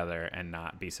work together and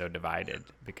not be so divided,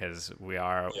 because we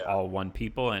are Yeah. all one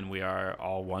people and we are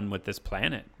all one with this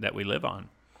planet that we live on.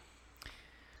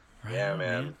 Right Yeah, on,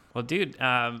 man. Well, dude,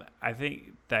 I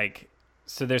think like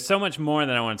so. There's so much more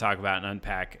that I want to talk about and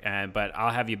unpack, but I'll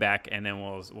have you back, and then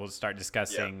we'll start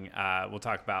discussing. We'll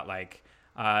talk about like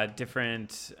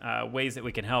different ways that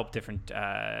we can help different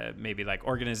maybe like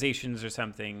organizations or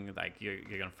something. Like you're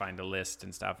gonna find a list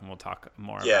and stuff, and we'll talk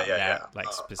more about that,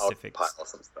 like specifics. I'll pile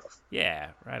some stuff. Yeah,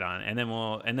 right on. And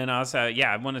then also,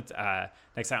 I wanted to,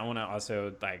 next time I want to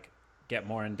also like get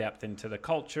more in depth into the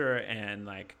culture and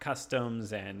like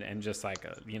customs and just like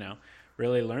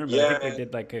really learn. But I think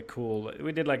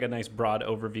we did like a nice broad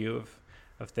overview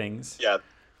of things. Yeah,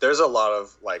 there's a lot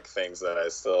of like things that I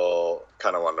still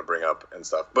kind of want to bring up and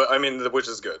stuff, but I mean, which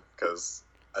is good because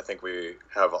I think we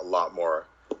have a lot more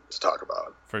to talk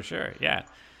about. For sure, yeah.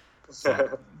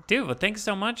 So, dude, well, thanks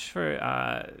so much for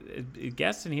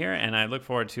guesting here, and I look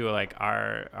forward to like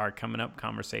our coming up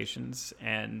conversations.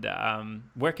 And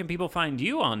where can people find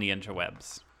you on the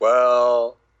interwebs?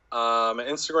 Well,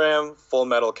 Instagram, Full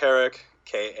Metal Carrick,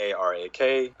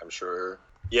 Karak. I'm sure.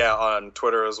 Yeah, on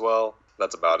Twitter as well.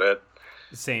 That's about it.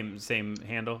 Same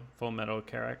handle, Full Metal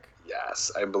Carrick.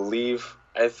 Yes, I believe.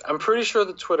 I'm pretty sure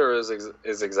the Twitter is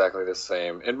exactly the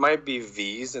same. It might be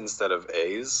V's instead of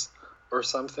A's or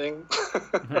something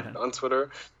on Twitter.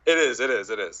 It is.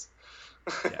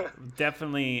 Yeah,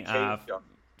 definitely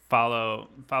follow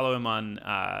him on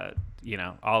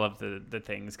all of the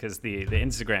things, because the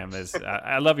Instagram is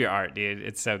I love your art, dude.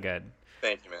 It's so good.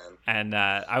 Thank you, man.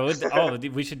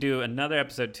 And we should do another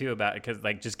episode too about it, because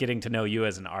like just getting to know you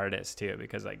as an artist too,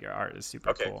 because like your art is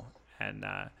super cool. And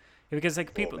because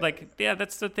like people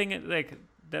that's the thing like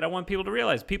that I want people to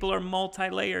realize. People are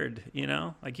multi-layered,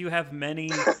 like you have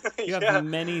many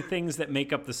many things that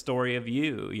make up the story of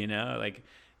you, like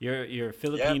you're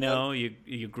Filipino,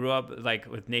 you grew up like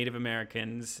with Native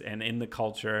Americans and in the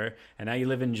culture, and now you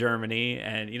live in Germany,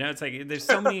 and it's like there's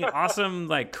so many awesome,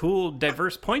 like cool,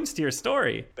 diverse points to your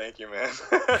story. Thank you, man.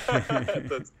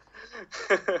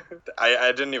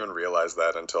 I didn't even realize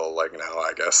that until like now,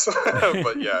 I guess.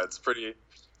 But yeah, it's pretty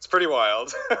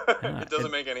wild. It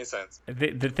doesn't make any sense.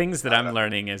 The things that I'm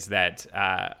learning is that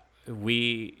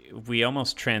we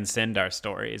almost transcend our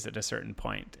stories at a certain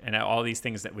point, and all these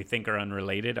things that we think are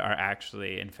unrelated are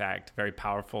actually, in fact, very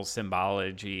powerful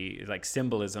symbology, like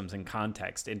symbolisms and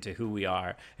context into who we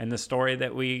are and the story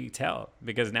that we tell.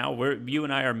 Because now you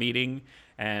and I are meeting,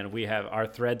 and our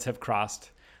threads have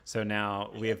crossed. So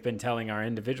now we have been telling our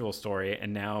individual story,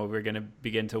 and now we're going to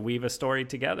begin to weave a story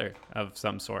together of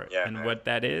some sort. Yeah, and man. what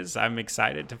that is, I'm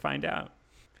excited to find out.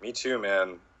 Me too,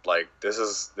 man. Like this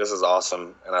is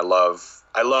awesome, and I love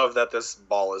that this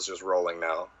ball is just rolling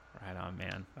now. Right on,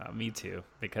 man. Me too,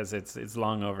 because it's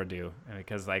long overdue, and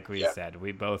because like we said,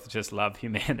 we both just love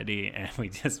humanity, and we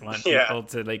just want people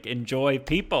to like enjoy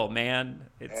people, man.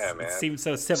 Man. It seems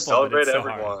so simple, Celebrate but it's so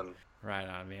everyone. hard. Right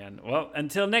on, man. Well,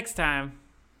 until next time.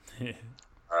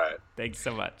 All right. Thanks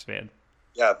so much, man.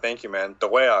 Yeah, thank you, man.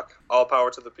 Dawayak. All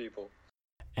power to the people.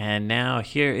 And now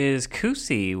here is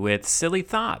Kousy with Silly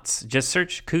Thoughts. Just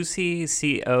search Kousy,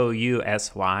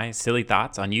 Cousy, Silly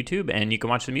Thoughts on YouTube, and you can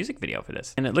watch the music video for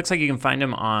this. And it looks like you can find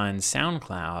him on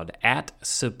SoundCloud at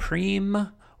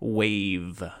Supreme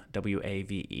Wave,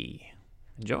 Wave.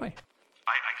 Enjoy.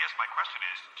 I guess my question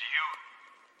is, do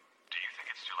you think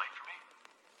it's too late for me?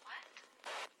 What?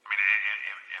 I mean,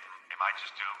 am I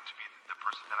just doomed to be the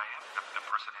person that I am, the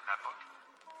person in that book?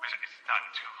 It's not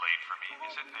too late for me,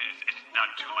 is it? It's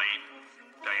not too late.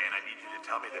 Diane, I need you to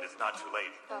tell me that it's not too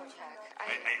late. Bojack,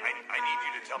 I need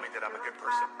you to tell me that I'm a good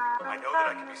person. I know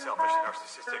that I can be selfish and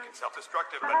narcissistic and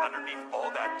self-destructive, but underneath all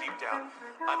that, deep down,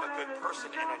 I'm a good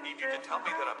person, and I need you to tell me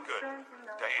that I'm good.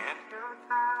 Diane?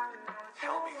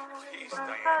 Tell me, please,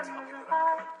 Diane, tell me that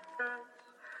I'm good.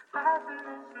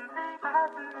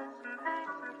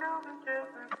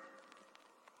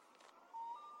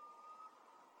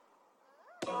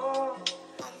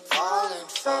 I'm falling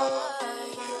for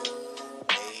you,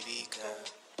 baby girl.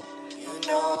 You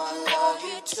know I love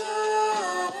you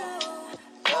too.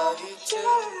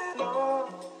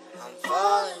 I'm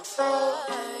falling for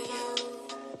you,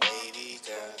 baby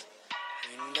girl.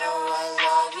 You know I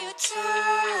love you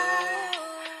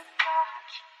too.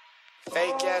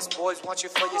 Fake ass boys want you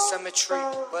for your symmetry,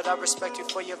 but I respect you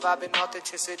for your vibe and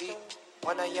authenticity.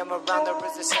 When I am around, there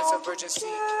is a sense of urgency,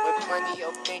 with plenty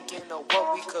of thinking of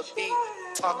what we could be.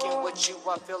 Talking with you,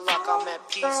 I feel like I'm at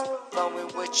peace. Flowing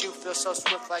with you, feel so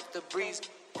swift like the breeze.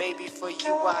 Baby, for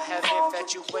you, I have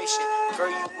infatuation.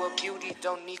 Girl, you a beauty,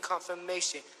 don't need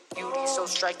confirmation. Beauty so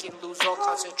striking, lose all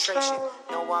concentration.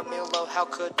 No, I'm in love, how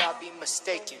could I be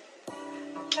mistaken?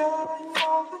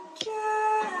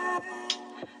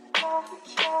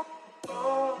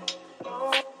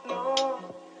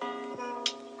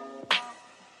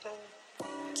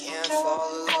 Can't fall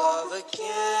in love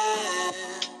again.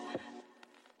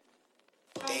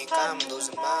 Think I'm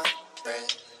losing my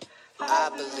breath. I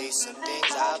believe some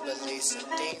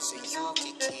things, so you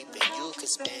can keep it, you can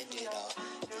spend it all.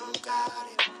 You got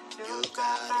it, you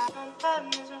got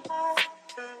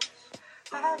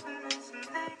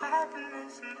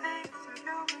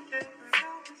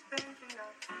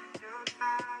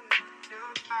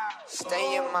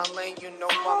Stay in my lane, you know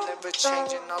I'm never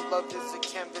changing. Our love is a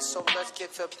canvas, so let's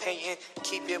get to painting.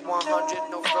 Keep it 100,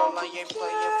 no girl, I ain't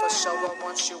playing for show. I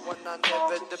want you and I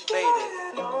never debated.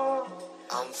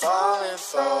 I'm falling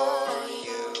for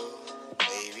you,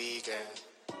 baby girl.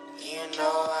 You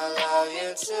know I love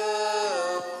you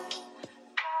too.